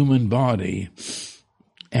a human body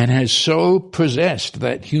and has so possessed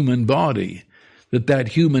that human body that that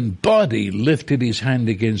human body lifted his hand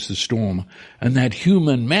against the storm and that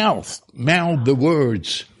human mouth mouthed the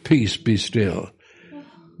words, "Peace, be still"?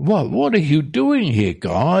 What are you doing here,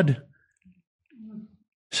 God?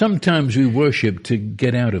 Sometimes we worship to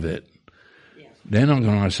get out of it. They're not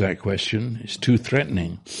going to ask that question. It's too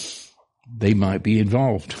threatening. They might be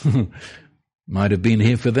involved. Might have been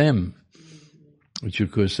here for them. Which,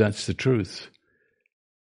 of course, that's the truth.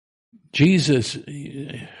 Jesus,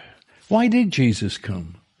 why did Jesus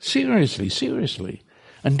come? Seriously.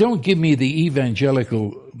 And don't give me the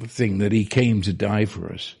evangelical thing that he came to die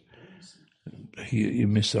for us. You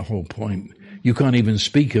miss the whole point. You can't even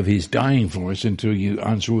speak of his dying for us until you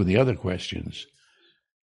answer all the other questions.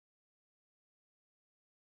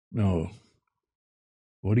 No.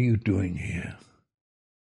 What are you doing here?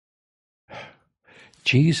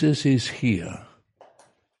 Jesus is here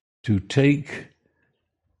to take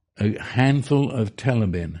a handful of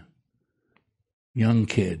Telebin, young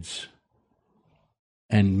kids,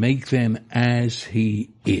 and make them as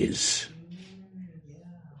he is.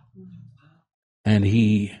 And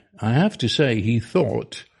I have to say, he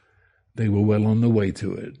thought they were well on the way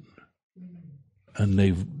to it. And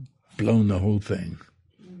they've blown the whole thing.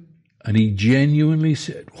 And he genuinely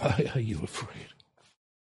said, "Why are you afraid?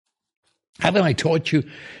 Haven't I taught you?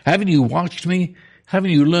 Haven't you watched me? Haven't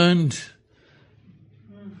you learned?"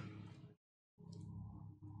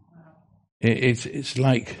 It's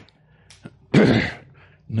like in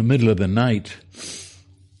the middle of the night,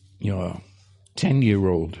 your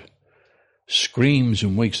 10-year-old screams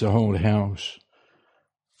and wakes the whole house.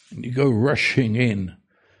 And you go rushing in.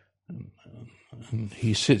 And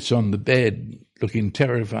he sits on the bed looking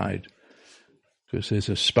terrified because there's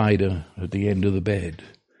a spider at the end of the bed.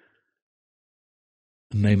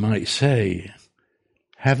 And they might say,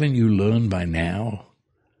 "Haven't you learned by now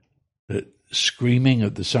that screaming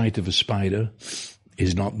at the sight of a spider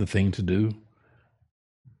is not the thing to do?"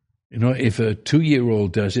 You know, if a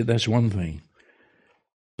 2-year-old does it, that's one thing.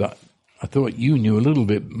 But I thought you knew a little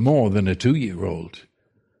bit more than a 2-year-old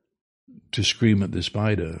to scream at the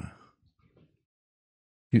spider.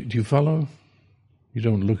 Do you follow? You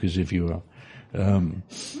don't look as if you are.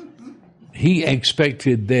 He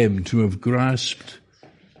expected them to have grasped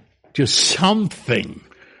just something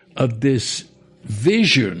of this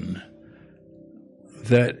vision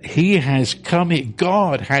that he has come,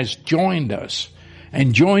 God has joined us,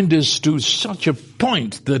 and joined us to such a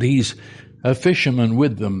point that he's a fisherman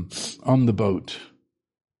with them on the boat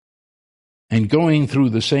and going through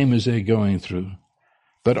the same as they're going through,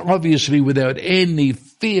 but obviously without any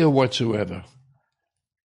fear whatsoever.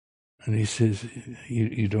 And he says,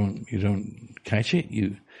 you don't catch it?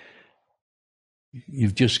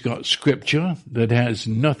 You've just got scripture that has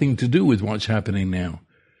nothing to do with what's happening now.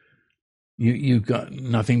 You've got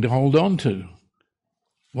nothing to hold on to.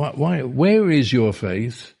 Why? Where is your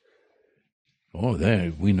faith? Oh,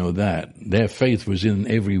 there, we know that. Their faith was in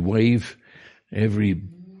every wave, every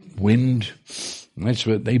wind. That's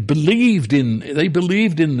what they believed in. They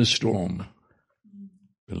believed in the storm.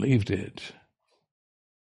 Believed it.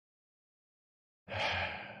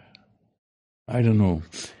 I don't know.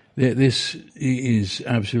 This is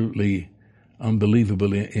absolutely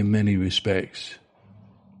unbelievable in many respects.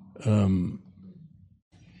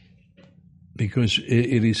 Because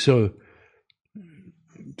it is so,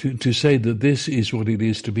 to say that this is what it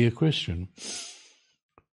is to be a Christian,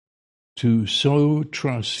 to so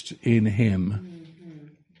trust in him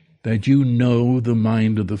that you know the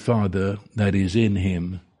mind of the Father that is in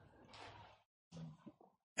him,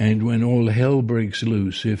 And when all hell breaks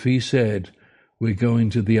loose, if he said, we're going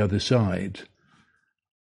to the other side,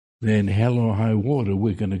 then hell or high water,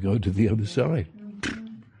 we're going to go to the other side.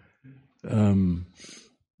 And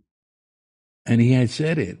he had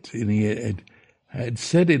said it, and he had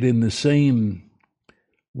said it in the same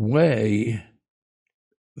way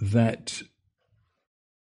that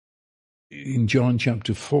in John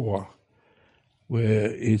chapter 4,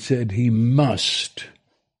 where it said he must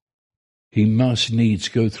needs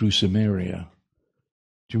go through Samaria.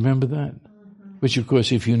 Do you remember that? Which, of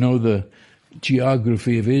course, if you know the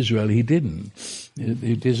geography of Israel, he didn't.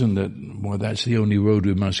 It isn't that, well, that's the only road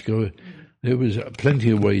we must go. There was plenty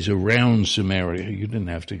of ways around Samaria. You didn't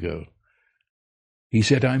have to go. He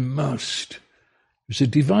said, I must. It was a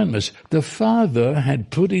divine must. The Father had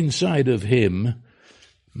put inside of him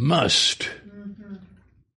must. Mm-hmm.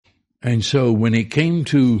 And so when it came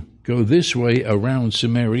to go this way around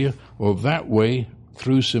Samaria or that way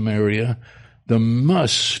through Samaria, the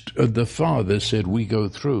must of the Father said we go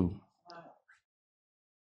through.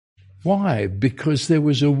 Why? Because there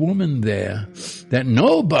was a woman there that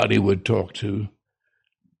nobody would talk to,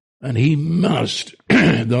 and he must,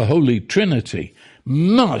 the Holy Trinity,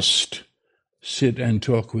 must sit and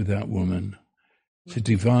talk with that woman. It's a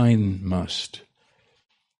divine must,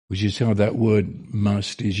 which is how that word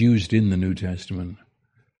must is used in the New Testament.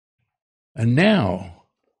 And now,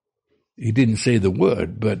 he didn't say the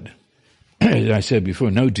word, but as I said before,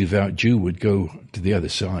 no devout Jew would go to the other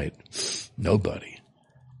side. Nobody.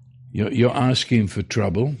 You're asking for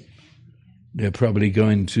trouble. They're probably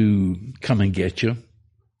going to come and get you.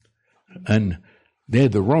 And they're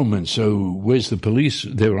the Romans, so where's the police?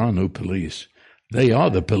 There are no police. They are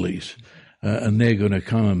the police. And they're going to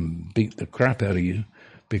come and beat the crap out of you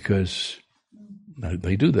because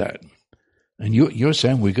they do that. And you're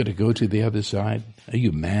saying we're going to go to the other side? Are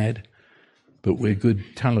you mad? But we're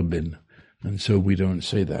good Taliban, and so we don't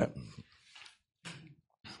say that.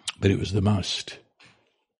 But it was the must.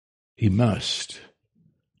 He must.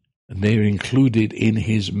 And they're included in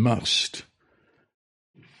his must.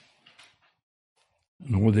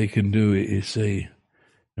 And all they can do is say,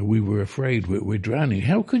 we were afraid, we're drowning.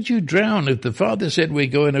 How could you drown if the Father said we're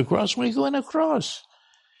going across? We're going across.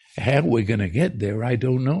 How we're going to get there, I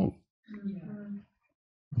don't know.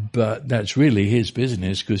 But that's really his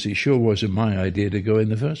business, because it sure wasn't my idea to go in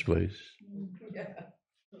the first place.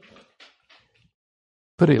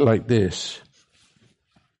 Put it like this.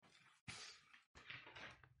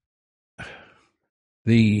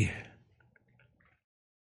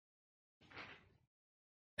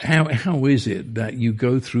 How is it that you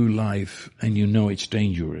go through life and you know it's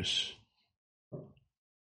dangerous?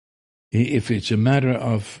 If it's a matter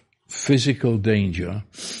of physical danger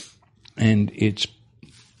and it's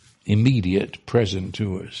immediate, present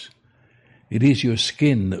to us, it is your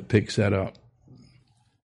skin that picks that up.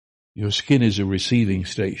 Your skin is a receiving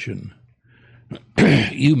station.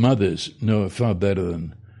 You mothers know it far better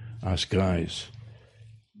than us guys.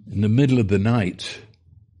 In the middle of the night,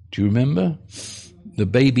 do you remember? The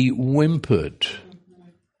baby whimpered,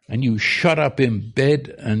 and you shut up in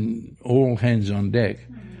bed and all hands on deck.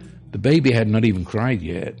 The baby had not even cried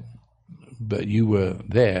yet, but you were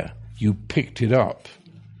there. You picked it up.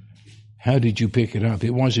 How did you pick it up?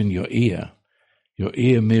 It wasn't your ear. Your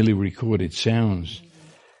ear merely recorded sounds.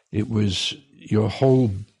 It was your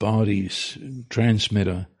whole body's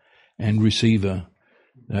transmitter and receiver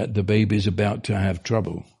that the baby's about to have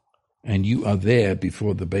trouble. And you are there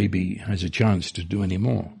before the baby has a chance to do any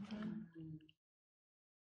more.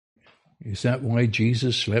 Is that why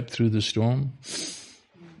Jesus slept through the storm?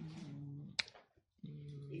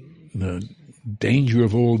 The danger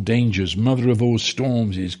of all dangers, mother of all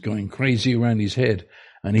storms, is going crazy around his head,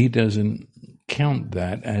 and he doesn't count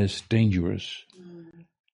that as dangerous.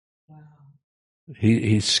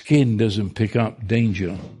 His skin doesn't pick up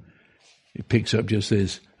danger. It picks up just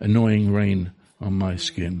this annoying rain on my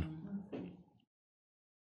skin.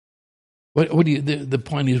 What do you? The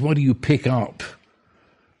point is, what do you pick up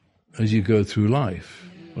as you go through life?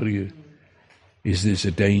 Is this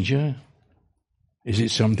a danger? Is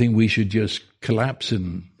it something we should just collapse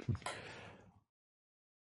in?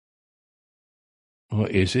 Or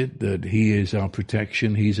is it that he is our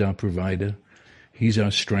protection, he's our provider, he's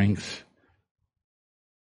our strength?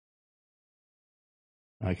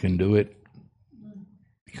 I can do it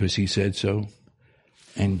because he said so.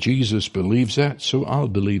 And Jesus believes that, so I'll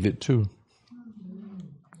believe it too.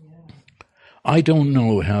 I don't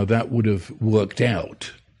know how that would have worked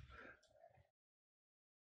out.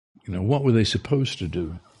 What were they supposed to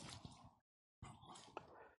do?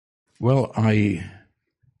 Well, I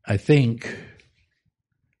think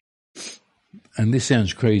and this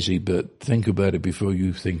sounds crazy, but think about it before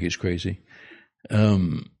you think it's crazy.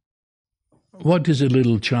 What does a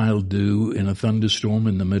little child do in a thunderstorm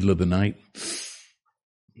in the middle of the night?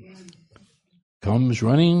 Comes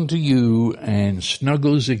running to you and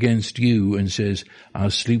snuggles against you and says, I'll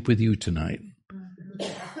sleep with you tonight.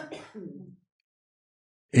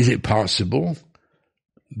 Is it possible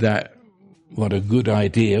that what a good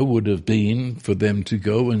idea would have been for them to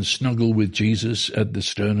go and snuggle with Jesus at the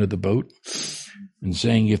stern of the boat and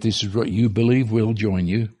saying, if this is what you believe, we'll join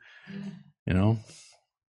you? You know,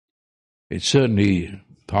 it's certainly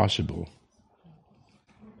possible.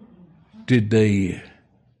 Did they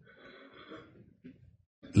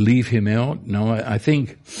leave him out? No, I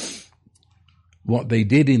think what they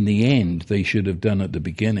did in the end, they should have done at the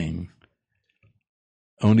beginning.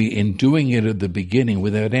 Only in doing it at the beginning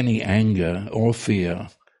without any anger or fear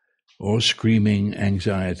or screaming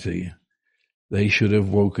anxiety, they should have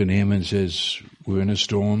woken him and says, we're in a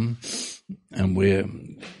storm and we're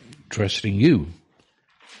trusting you.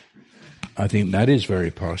 I think that is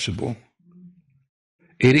very possible.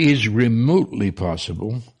 It is remotely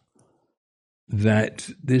possible that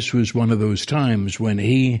this was one of those times when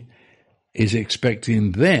he is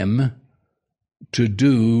expecting them to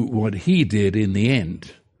do what he did in the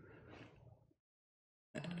end.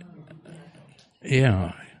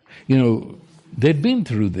 Yeah. You know, they'd been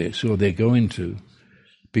through this, or they're going to,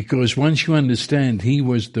 because once you understand he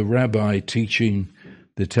was the rabbi teaching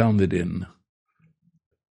the Talmudim,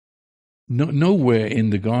 nowhere in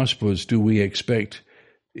the Gospels do we expect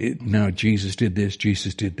it, now Jesus did this,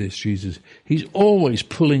 Jesus did this, he's always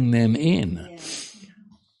pulling them in. Yeah.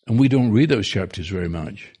 And we don't read those chapters very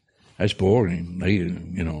much. That's boring.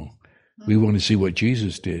 We want to see what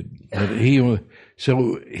Jesus did. But he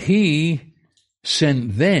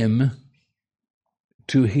sent them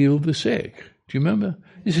to heal the sick. Do you remember?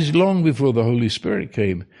 This is long before the Holy Spirit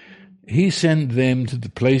came. He sent them to the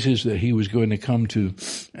places that he was going to come to,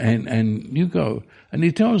 and you go. And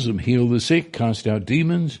he tells them, heal the sick, cast out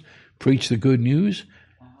demons, preach the good news.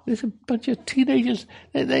 There's a bunch of teenagers.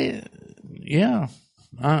 I'm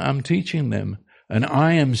teaching them. And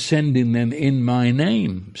I am sending them in my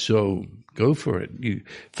name. So go for it.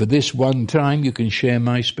 For this one time, you can share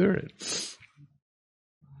my spirit.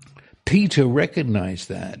 Peter recognized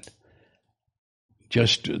that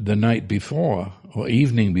just the night before, or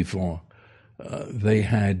evening before, they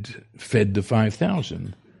had fed the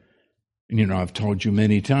 5,000. You know, I've told you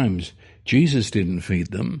many times, Jesus didn't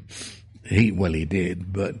feed them. He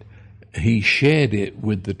did, but he shared it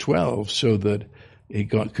with the 12 so that it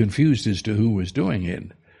got confused as to who was doing it.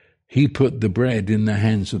 He put the bread in the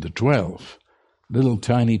hands of the 12, little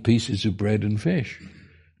tiny pieces of bread and fish. And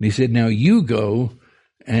he said, now you go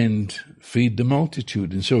and feed the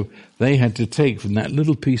multitude. And so they had to take from that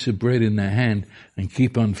little piece of bread in their hand and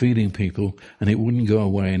keep on feeding people, and it wouldn't go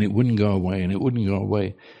away, and it wouldn't go away, and it wouldn't go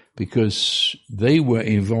away, because they were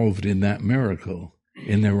involved in that miracle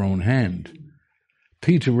in their own hand.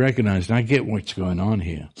 Peter recognized, I get what's going on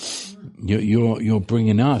here. You're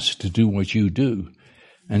bringing us to do what you do.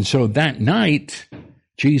 And so that night,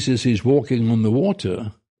 Jesus is walking on the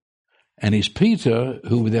water, and it's Peter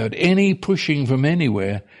who, without any pushing from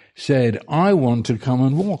anywhere, said, I want to come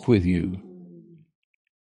and walk with you,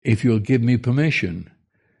 if you'll give me permission.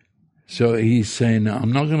 So he's saying,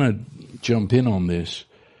 I'm not going to jump in on this,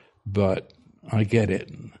 but I get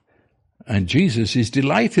it. And Jesus is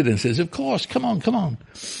delighted and says, of course, come on.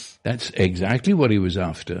 That's exactly what he was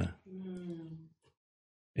after.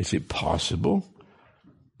 Is it possible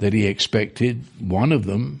that he expected one of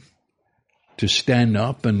them to stand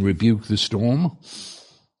up and rebuke the storm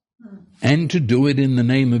and to do it in the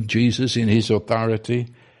name of Jesus, in his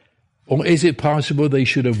authority? Or is it possible they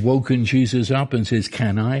should have woken Jesus up and says,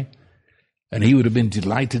 can I? And he would have been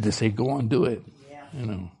delighted to say, go on, do it. Yeah. You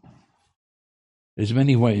know, there's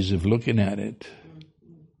many ways of looking at it.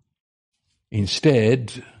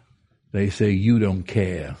 Instead, they say, you don't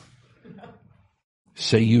care.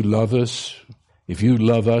 Say you love us. If you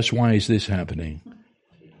love us, why is this happening?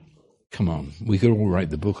 Come on, we could all write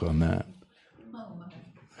the book on that.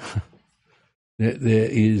 There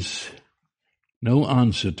is no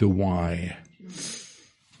answer to why.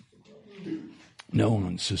 No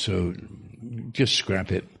answer, so just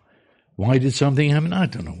scrap it. Why did something happen? I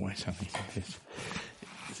don't know why something happened.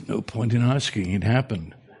 There's no point in asking. It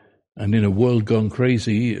happened. And in a world gone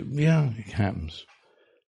crazy, yeah, it happens.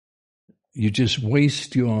 You just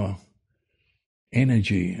waste your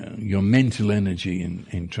energy, your mental energy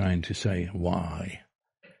in trying to say why.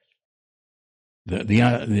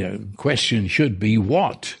 The question should be,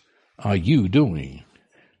 what are you doing?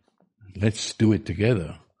 Let's do it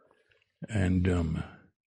together. And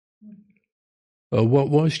what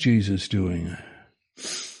was Jesus doing?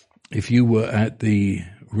 If you were at the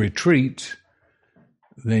retreat,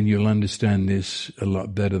 then you'll understand this a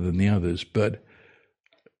lot better than the others. But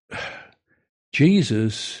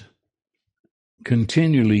Jesus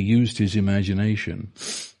continually used his imagination.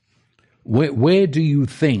 Where do you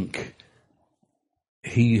think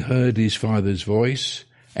he heard his Father's voice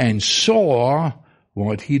and saw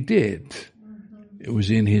what he did? It was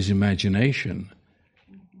in his imagination.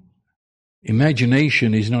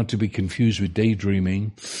 Imagination is not to be confused with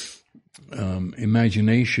daydreaming.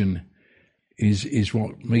 Imagination is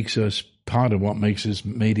what makes us, part of what makes us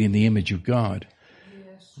made in the image of God.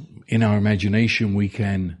 Yes. In our imagination, we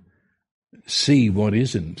can see what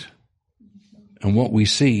isn't. And what we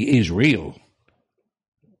see is real.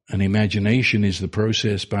 And imagination is the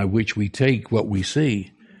process by which we take what we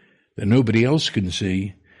see that nobody else can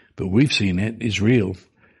see, but we've seen it, is real.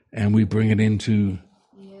 And we bring it into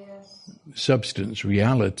substance,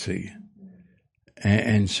 reality.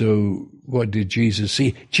 And so what did Jesus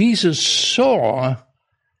see? Jesus saw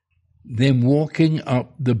them walking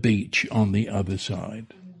up the beach on the other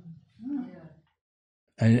side.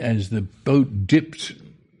 And as the boat dipped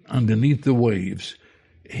underneath the waves,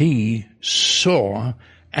 he saw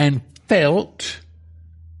and felt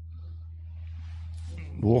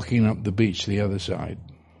walking up the beach the other side.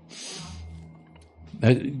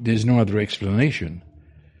 There's no other explanation.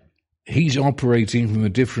 He's operating from a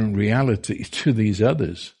different reality to these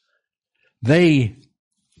others. Their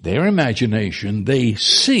imagination, they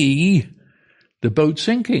see the boat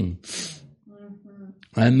sinking.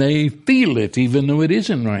 And they feel it even though it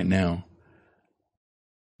isn't right now.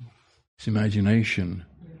 It's imagination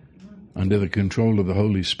under the control of the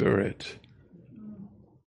Holy Spirit.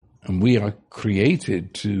 And we are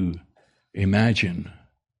created to imagine.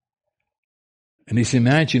 And it's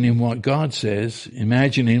imagining what God says,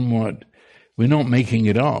 imagining what, we're not making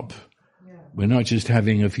it up. We're not just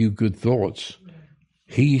having a few good thoughts.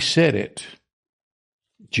 He said it.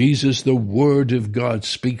 Jesus, the Word of God,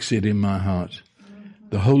 speaks it in my heart.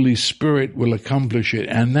 The Holy Spirit will accomplish it.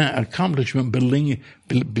 And that accomplishment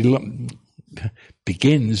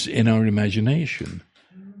begins in our imagination.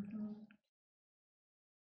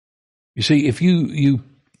 You see, if you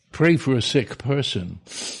pray for a sick person,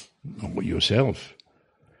 or yourself,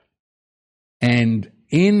 and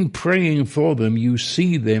in praying for them, you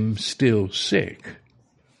see them still sick,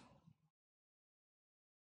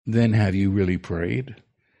 then have you really prayed?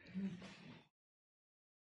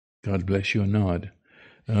 God bless your nod.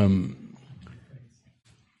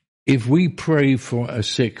 If we pray for a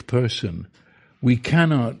sick person, we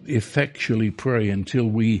cannot effectually pray until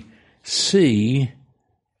we see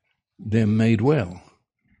them made well.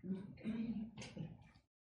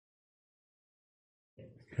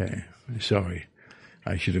 Okay, sorry.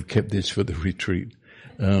 I should have kept this for the retreat.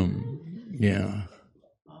 Yeah.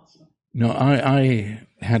 No, I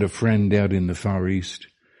had a friend out in the Far East,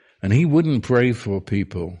 and he wouldn't pray for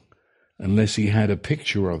people unless he had a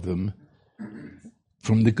picture of them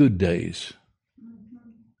from the good days.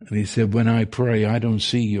 And he said, when I pray, I don't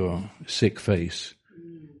see your sick face.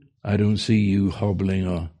 I don't see you hobbling,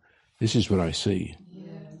 or this is what I see. Yes.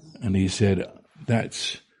 And he said,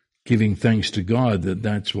 that's giving thanks to God that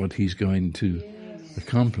that's what he's going to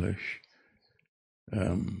accomplish.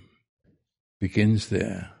 Begins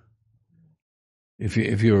there. If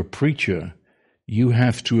you're a preacher, you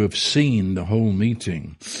have to have seen the whole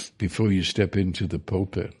meeting before you step into the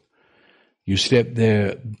pulpit. You step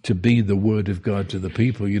there to be the Word of God to the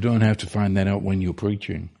people. You don't have to find that out when you're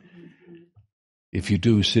preaching. If you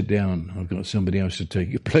do, sit down. I've got somebody else to take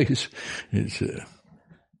your place. It's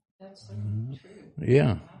that's so true.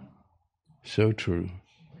 Yeah, so true.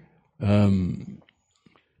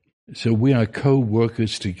 So we are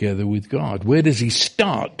co-workers together with God. Where does he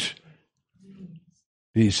start?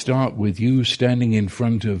 Does he start with you standing in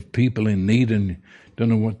front of people in need and don't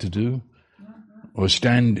know what to do? Or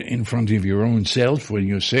stand in front of your own self when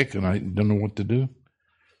you're sick and I don't know what to do?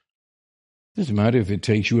 Doesn't matter if it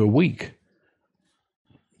takes you a week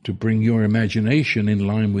to bring your imagination in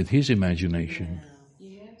line with his imagination.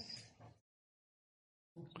 Yes.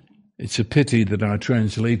 It's a pity that our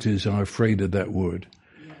translators are afraid of that word,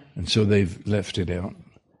 and so they've left it out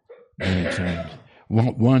many times.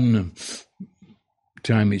 One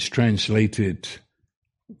time it's translated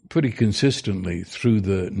pretty consistently through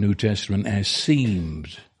the New Testament as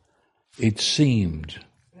seemed. It seemed.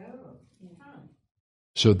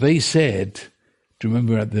 So they said, do you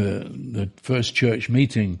remember at the first church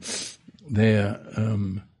meeting there,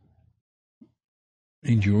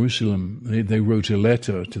 in Jerusalem, they wrote a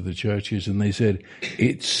letter to the churches and they said,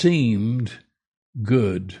 it seemed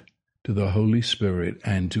good to the Holy Spirit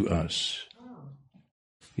and to us.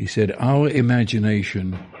 He said, our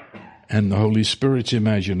imagination and the Holy Spirit's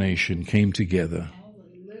imagination came together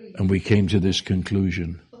and we came to this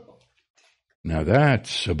conclusion. Now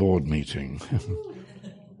that's a board meeting.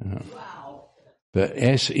 Wow. But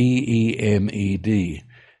SEEMED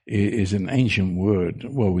is an ancient word.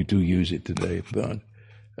 Well, we do use it today, but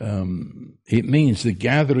it means the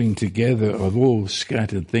gathering together of all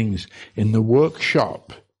scattered things in the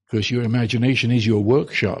workshop, because your imagination is your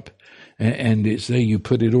workshop, and it's there you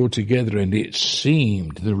put it all together, and it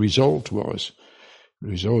seemed, the result,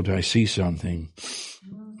 I see something,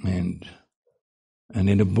 and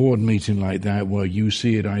in a board meeting like that, well, you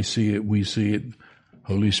see it, I see it, we see it,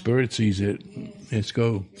 Holy Spirit sees it, let's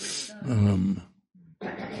go.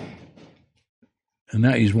 And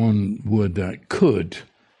that is one word that could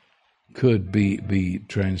be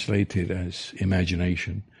translated as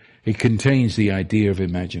imagination. It contains the idea of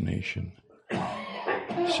imagination.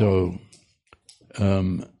 So,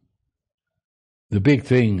 the big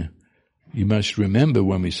thing you must remember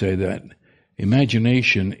when we say that,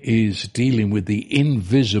 imagination is dealing with the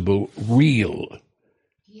invisible real.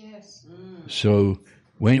 Yes. So,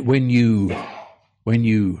 when you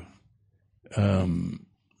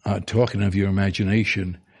are talking of your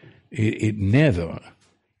imagination, it never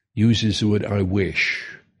uses the word I wish.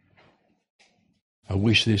 I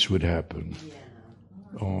wish this would happen.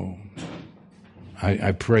 Or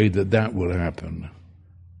I pray that will happen.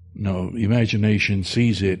 No, imagination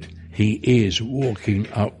sees it. He is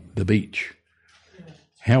walking up the beach.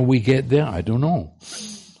 How we get there, I don't know.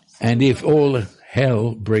 And if all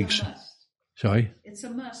hell breaks... Sorry? It's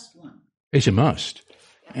a must one. It's a must.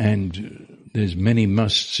 And there's many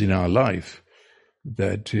musts in our life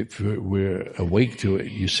that if we're awake to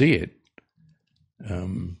it, you see it.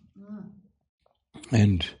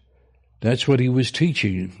 And that's what he was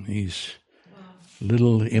teaching, these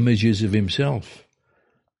little images of himself.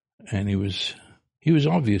 And he was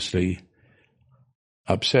obviously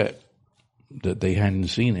upset that they hadn't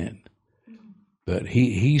seen it. But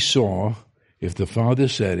he saw, if the Father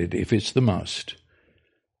said it, if it's the must,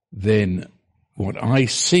 then what I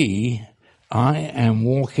see, I am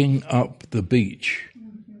walking up the beach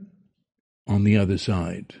on the other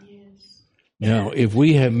side. Yes. Now, if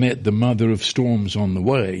we have met the mother of storms on the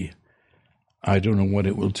way, I don't know what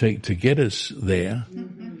it will take to get us there,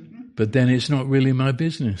 but then it's not really my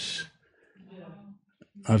business.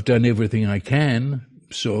 I've done everything I can,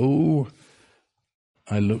 so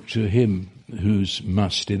I look to him whose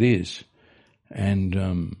must it is. And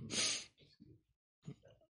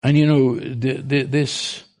you know,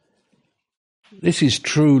 this is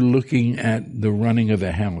true looking at the running of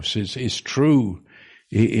a house. It's true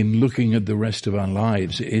in looking at the rest of our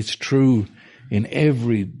lives. It's true in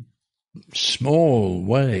every small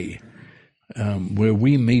way where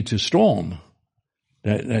we meet a storm.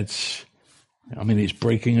 It's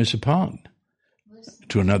breaking us apart.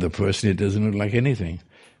 To another person, it doesn't look like anything,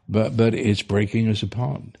 but it's breaking us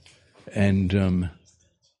apart. And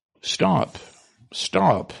stop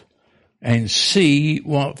and see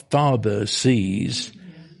what Father sees,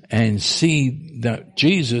 and see that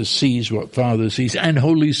Jesus sees what Father sees, and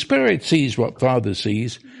Holy Spirit sees what Father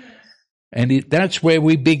sees, and that's where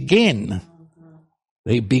we begin.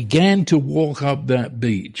 They began to walk up that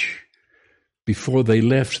beach before they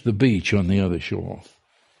left the beach on the other shore,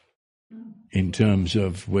 in terms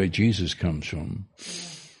of where Jesus comes from.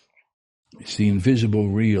 It's the invisible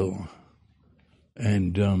real.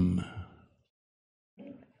 And,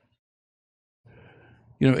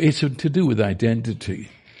 it's to do with identity.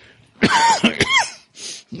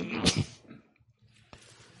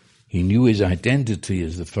 He knew his identity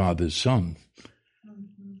as the Father's Son.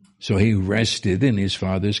 So he rested in his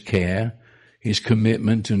Father's care, his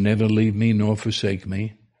commitment to never leave me nor forsake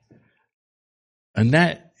me. And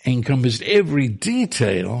that encompassed every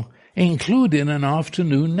detail, including an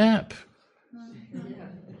afternoon nap.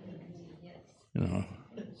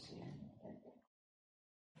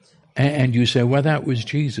 And you say, well, that was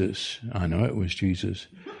Jesus. I know it was Jesus.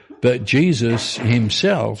 But Jesus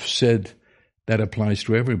himself said that applies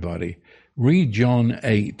to everybody. Read John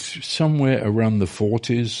 8, somewhere around the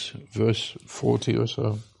 40s, verse 40 or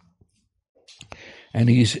so. And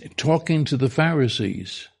he's talking to the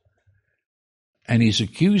Pharisees. And he's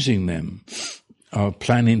accusing them of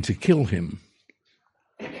planning to kill him.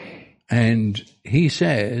 And he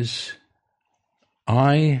says,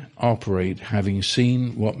 I operate having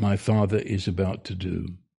seen what my Father is about to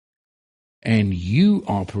do. And you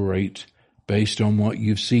operate based on what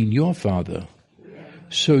you've seen your Father.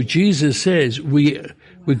 So Jesus says we've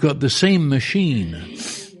got the same machine.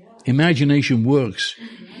 Imagination works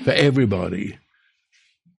for everybody.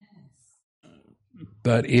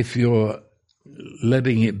 But if you're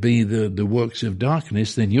letting it be the works of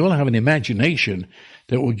darkness, then you'll have an imagination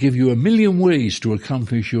that will give you a million ways to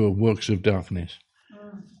accomplish your works of darkness.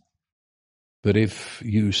 But if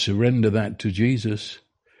you surrender that to Jesus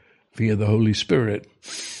via the Holy Spirit,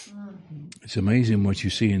 it's amazing what you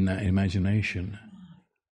see in that imagination.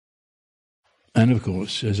 And of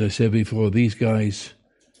course, as I said before, these guys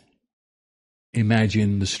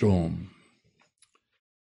imagine the storm.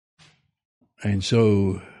 And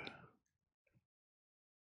so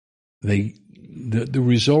the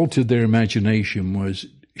result of their imagination was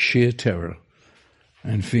sheer terror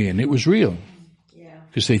and fear. And it was real.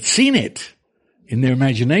 Because they'd seen it. In their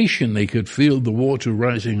imagination, they could feel the water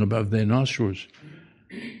rising above their nostrils.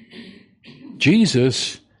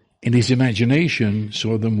 Jesus, in his imagination,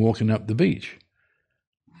 saw them walking up the beach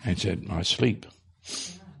and said, I sleep.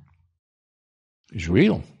 It's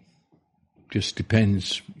real. Just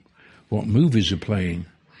depends what movies are playing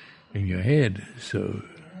in your head. So,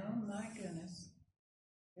 Oh my goodness.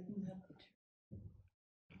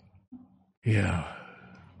 yeah.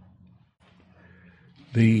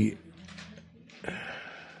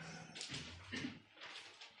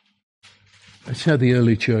 That's how the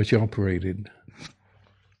early church operated.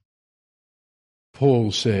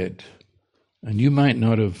 Paul said, and you might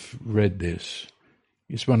not have read this,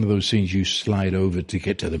 it's one of those things you slide over to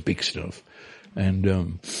get to the big stuff.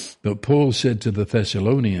 And but Paul said to the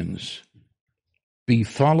Thessalonians, be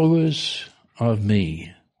followers of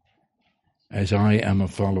me as I am a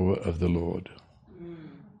follower of the Lord.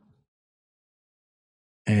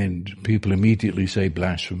 And people immediately say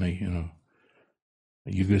blasphemy, you know.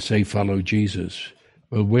 You could say follow Jesus.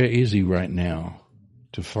 Well, where is he right now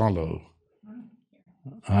to follow?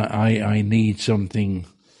 I need something.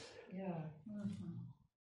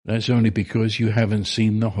 That's only because you haven't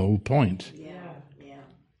seen the whole point.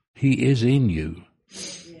 He is in you.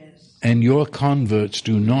 And your converts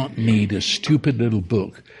do not need a stupid little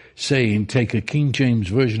book saying, take a King James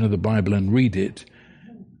version of the Bible and read it.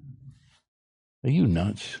 Are you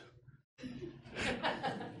nuts?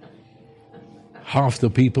 Half the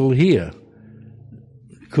people here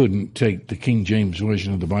couldn't take the King James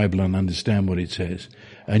version of the Bible and understand what it says.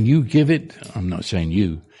 And you give it, I'm not saying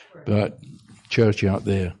you, but church out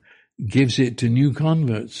there gives it to new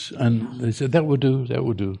converts. And they said, that will do, that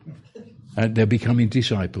will do. And they're becoming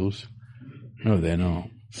disciples. No, they're not.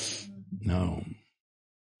 No.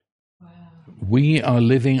 We are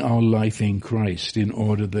living our life in Christ in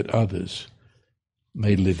order that others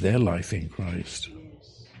may live their life in Christ.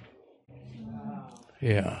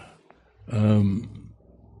 Yeah.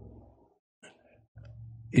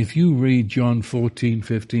 If you read John 14,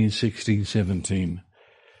 15, 16, 17,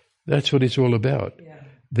 that's what it's all about.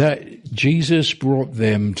 That Jesus brought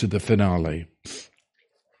them to the finale.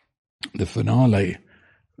 The finale,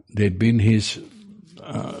 there'd been his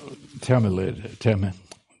Tamadin.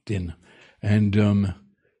 And,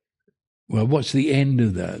 well, what's the end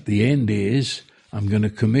of that? The end is, I'm going to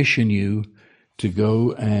commission you to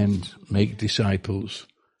go and make disciples,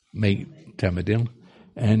 make Tamadil.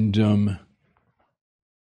 And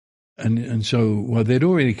so, well, they'd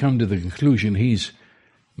already come to the conclusion he's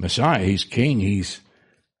Messiah, he's king,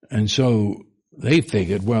 and so they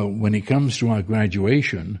figured, well, when it comes to our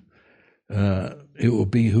graduation, it will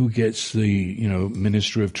be who gets the,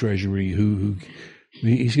 Minister of Treasury, who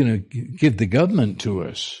he's going to give the government to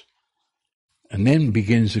us. And then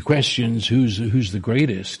begins the questions, who's the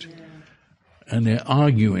greatest? And they're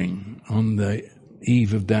arguing on the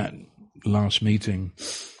eve of that last meeting.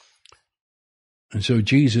 And so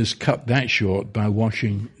Jesus cut that short by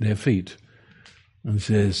washing their feet and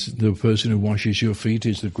says, the person who washes your feet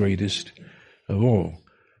is the greatest of all.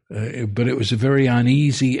 But it was a very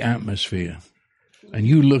uneasy atmosphere. And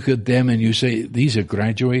you look at them and you say, these are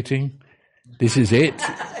graduating? This is it?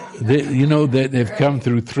 They've come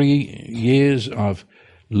through 3 years of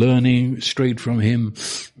learning straight from him.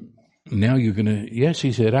 Now you're going to, yes,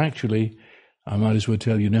 he said, actually, I might as well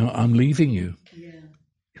tell you now, I'm leaving you. Yeah.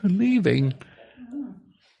 You're leaving?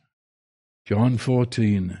 John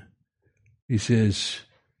 14, he says,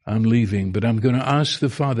 I'm leaving, but I'm going to ask the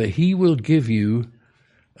Father. He will give you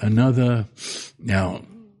another, now,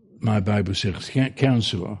 my Bible says,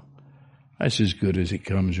 counselor. That's as good as it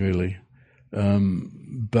comes, really.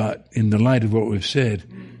 But in the light of what we've said,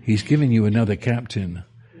 he's given you another captain.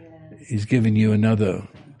 Yes. He's given you another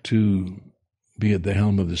to be at the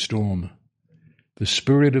helm of the storm. The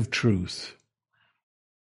Spirit of truth.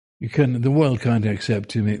 The world can't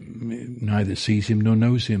accept him. It neither sees him nor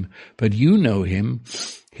knows him. But you know him.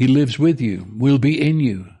 He lives with you, will be in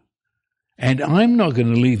you. And I'm not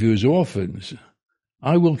going to leave you as orphans.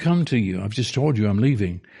 I will come to you. I've just told you I'm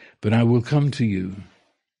leaving, but I will come to you.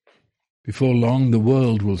 Before long, the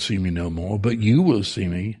world will see me no more, but you will see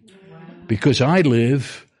me. Because I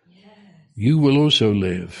live, you will also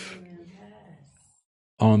live.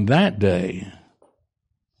 On that day,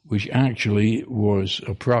 which actually was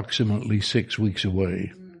approximately 6 weeks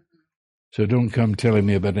away. So don't come telling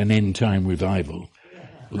me about an end-time revival.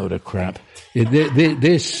 Load of crap.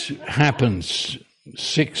 This happens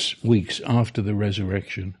 6 weeks after the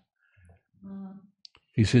resurrection.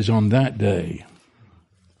 He says, on that day,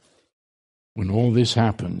 when all this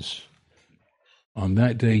happens, on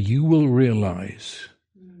that day you will realize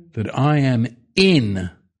that I am in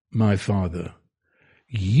my Father.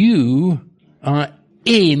 You are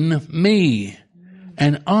in me,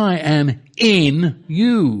 and I am in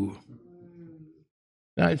you.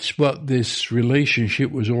 That's what this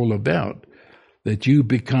relationship was all about, that you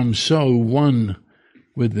become so one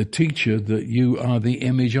with the teacher that you are the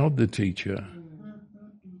image of the teacher.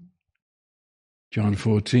 John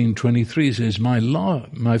 14:23 says,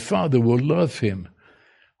 my Father will love him.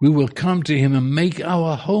 We will come to him and make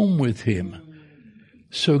our home with him.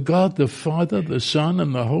 So God the Father, the Son,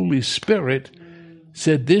 and the Holy Spirit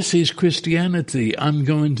said, this is Christianity. I'm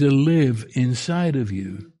going to live inside of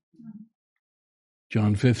you.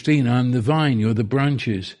 John 15, I'm the vine, you're the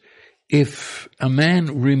branches. If a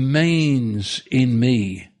man remains in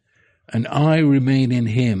me and I remain in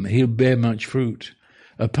him, he'll bear much fruit.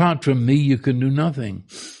 Apart from me, you can do nothing.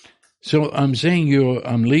 So I'm saying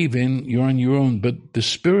I'm leaving, you're on your own, but the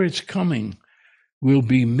Spirit's coming will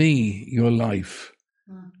be me, your life.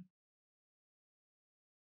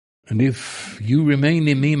 And if you remain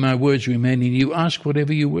in me, my words remain in you, ask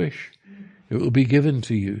whatever you wish. It will be given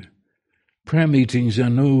to you. Prayer meetings are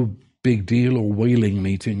no big deal, or wailing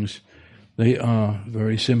meetings. They are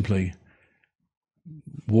very simply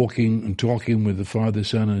walking and talking with the Father,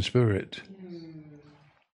 Son, and Spirit.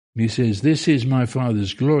 He says, this is my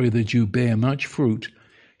Father's glory, that you bear much fruit,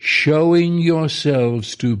 showing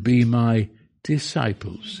yourselves to be my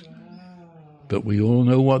disciples. But we all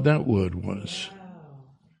know what that word was.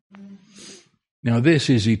 Now this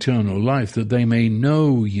is eternal life, that they may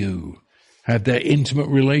know you, have their intimate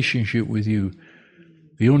relationship with you,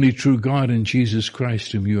 the only true God and Jesus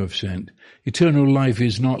Christ whom you have sent. Eternal life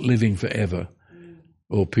is not living forever.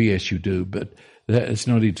 Or P.S. you do, but that's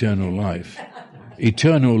not eternal life.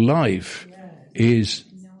 Eternal life is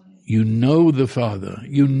you know the Father,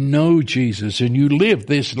 you know Jesus, and you live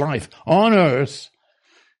this life on earth,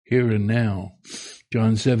 here and now.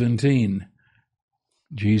 John 17,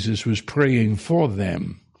 Jesus was praying for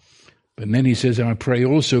them. But then he says, I pray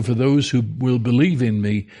also for those who will believe in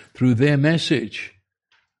me through their message,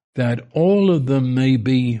 that all of them may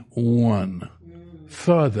be one.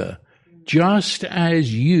 Father, just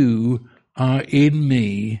as you are in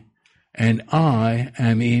me, and I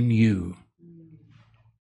am in you.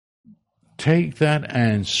 Take that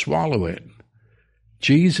and swallow it.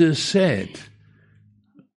 Jesus said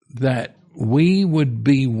that we would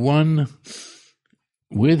be one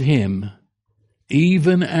with him,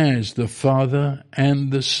 even as the Father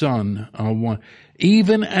and the Son are one.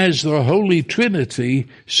 Even as the Holy Trinity,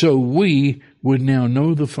 so we would now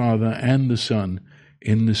know the Father and the Son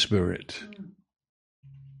in the Spirit.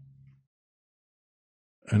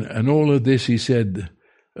 And all of this, he said,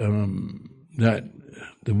 that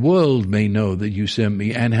the world may know that you sent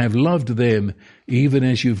me and have loved them even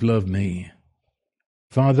as you've loved me.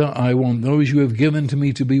 Father, I want those you have given to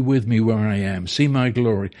me to be with me where I am. See my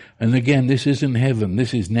glory. And again, this isn't heaven.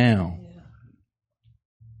 This is now.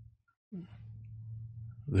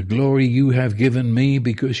 The glory you have given me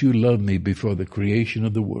because you loved me before the creation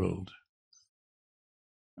of the world.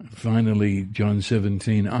 Finally, John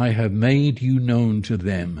 17, I have made you known to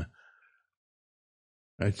them.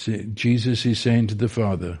 That's it. Jesus is saying to the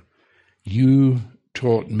Father, you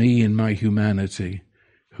taught me in my humanity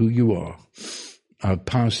who you are. I've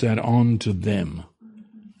passed that on to them.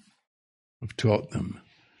 I've taught them.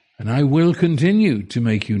 And I will continue to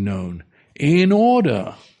make you known in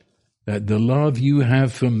order that the love you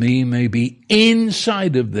have for me may be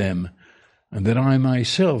inside of them and that I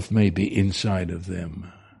myself may be inside of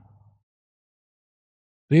them.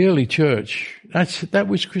 The early church, that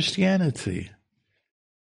was Christianity.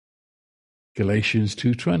 Galatians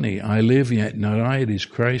 2:20, I live, yet not I, it is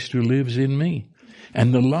Christ who lives in me.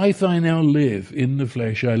 And the life I now live in the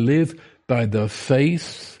flesh, I live by the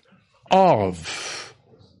faith of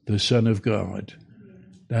the Son of God,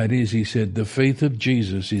 That is, he said, the faith of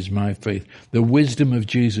Jesus is my faith. The wisdom of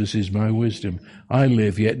Jesus is my wisdom. I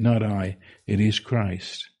live, yet not I. It is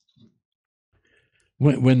Christ.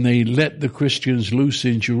 When they let the Christians loose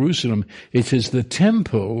in Jerusalem, it says the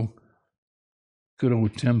temple, good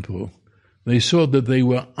old temple, they saw that they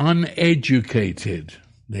were uneducated.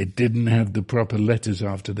 They didn't have the proper letters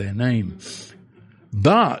after their name.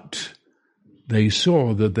 But they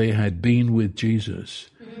saw that they had been with Jesus.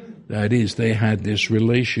 That is, they had this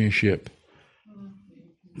relationship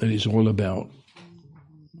that is all about.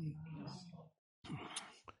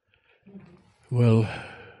 Well,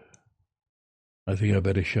 I think I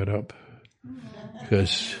better shut up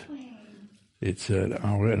because it's an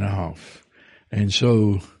hour and a half. And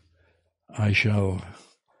so I shall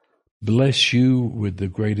bless you with the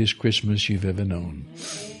greatest Christmas you've ever known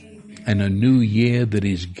and a new year that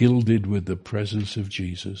is gilded with the presence of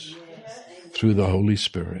Jesus through the Holy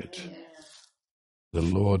Spirit. The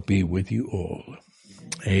Lord be with you all.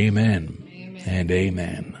 Amen and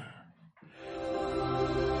amen.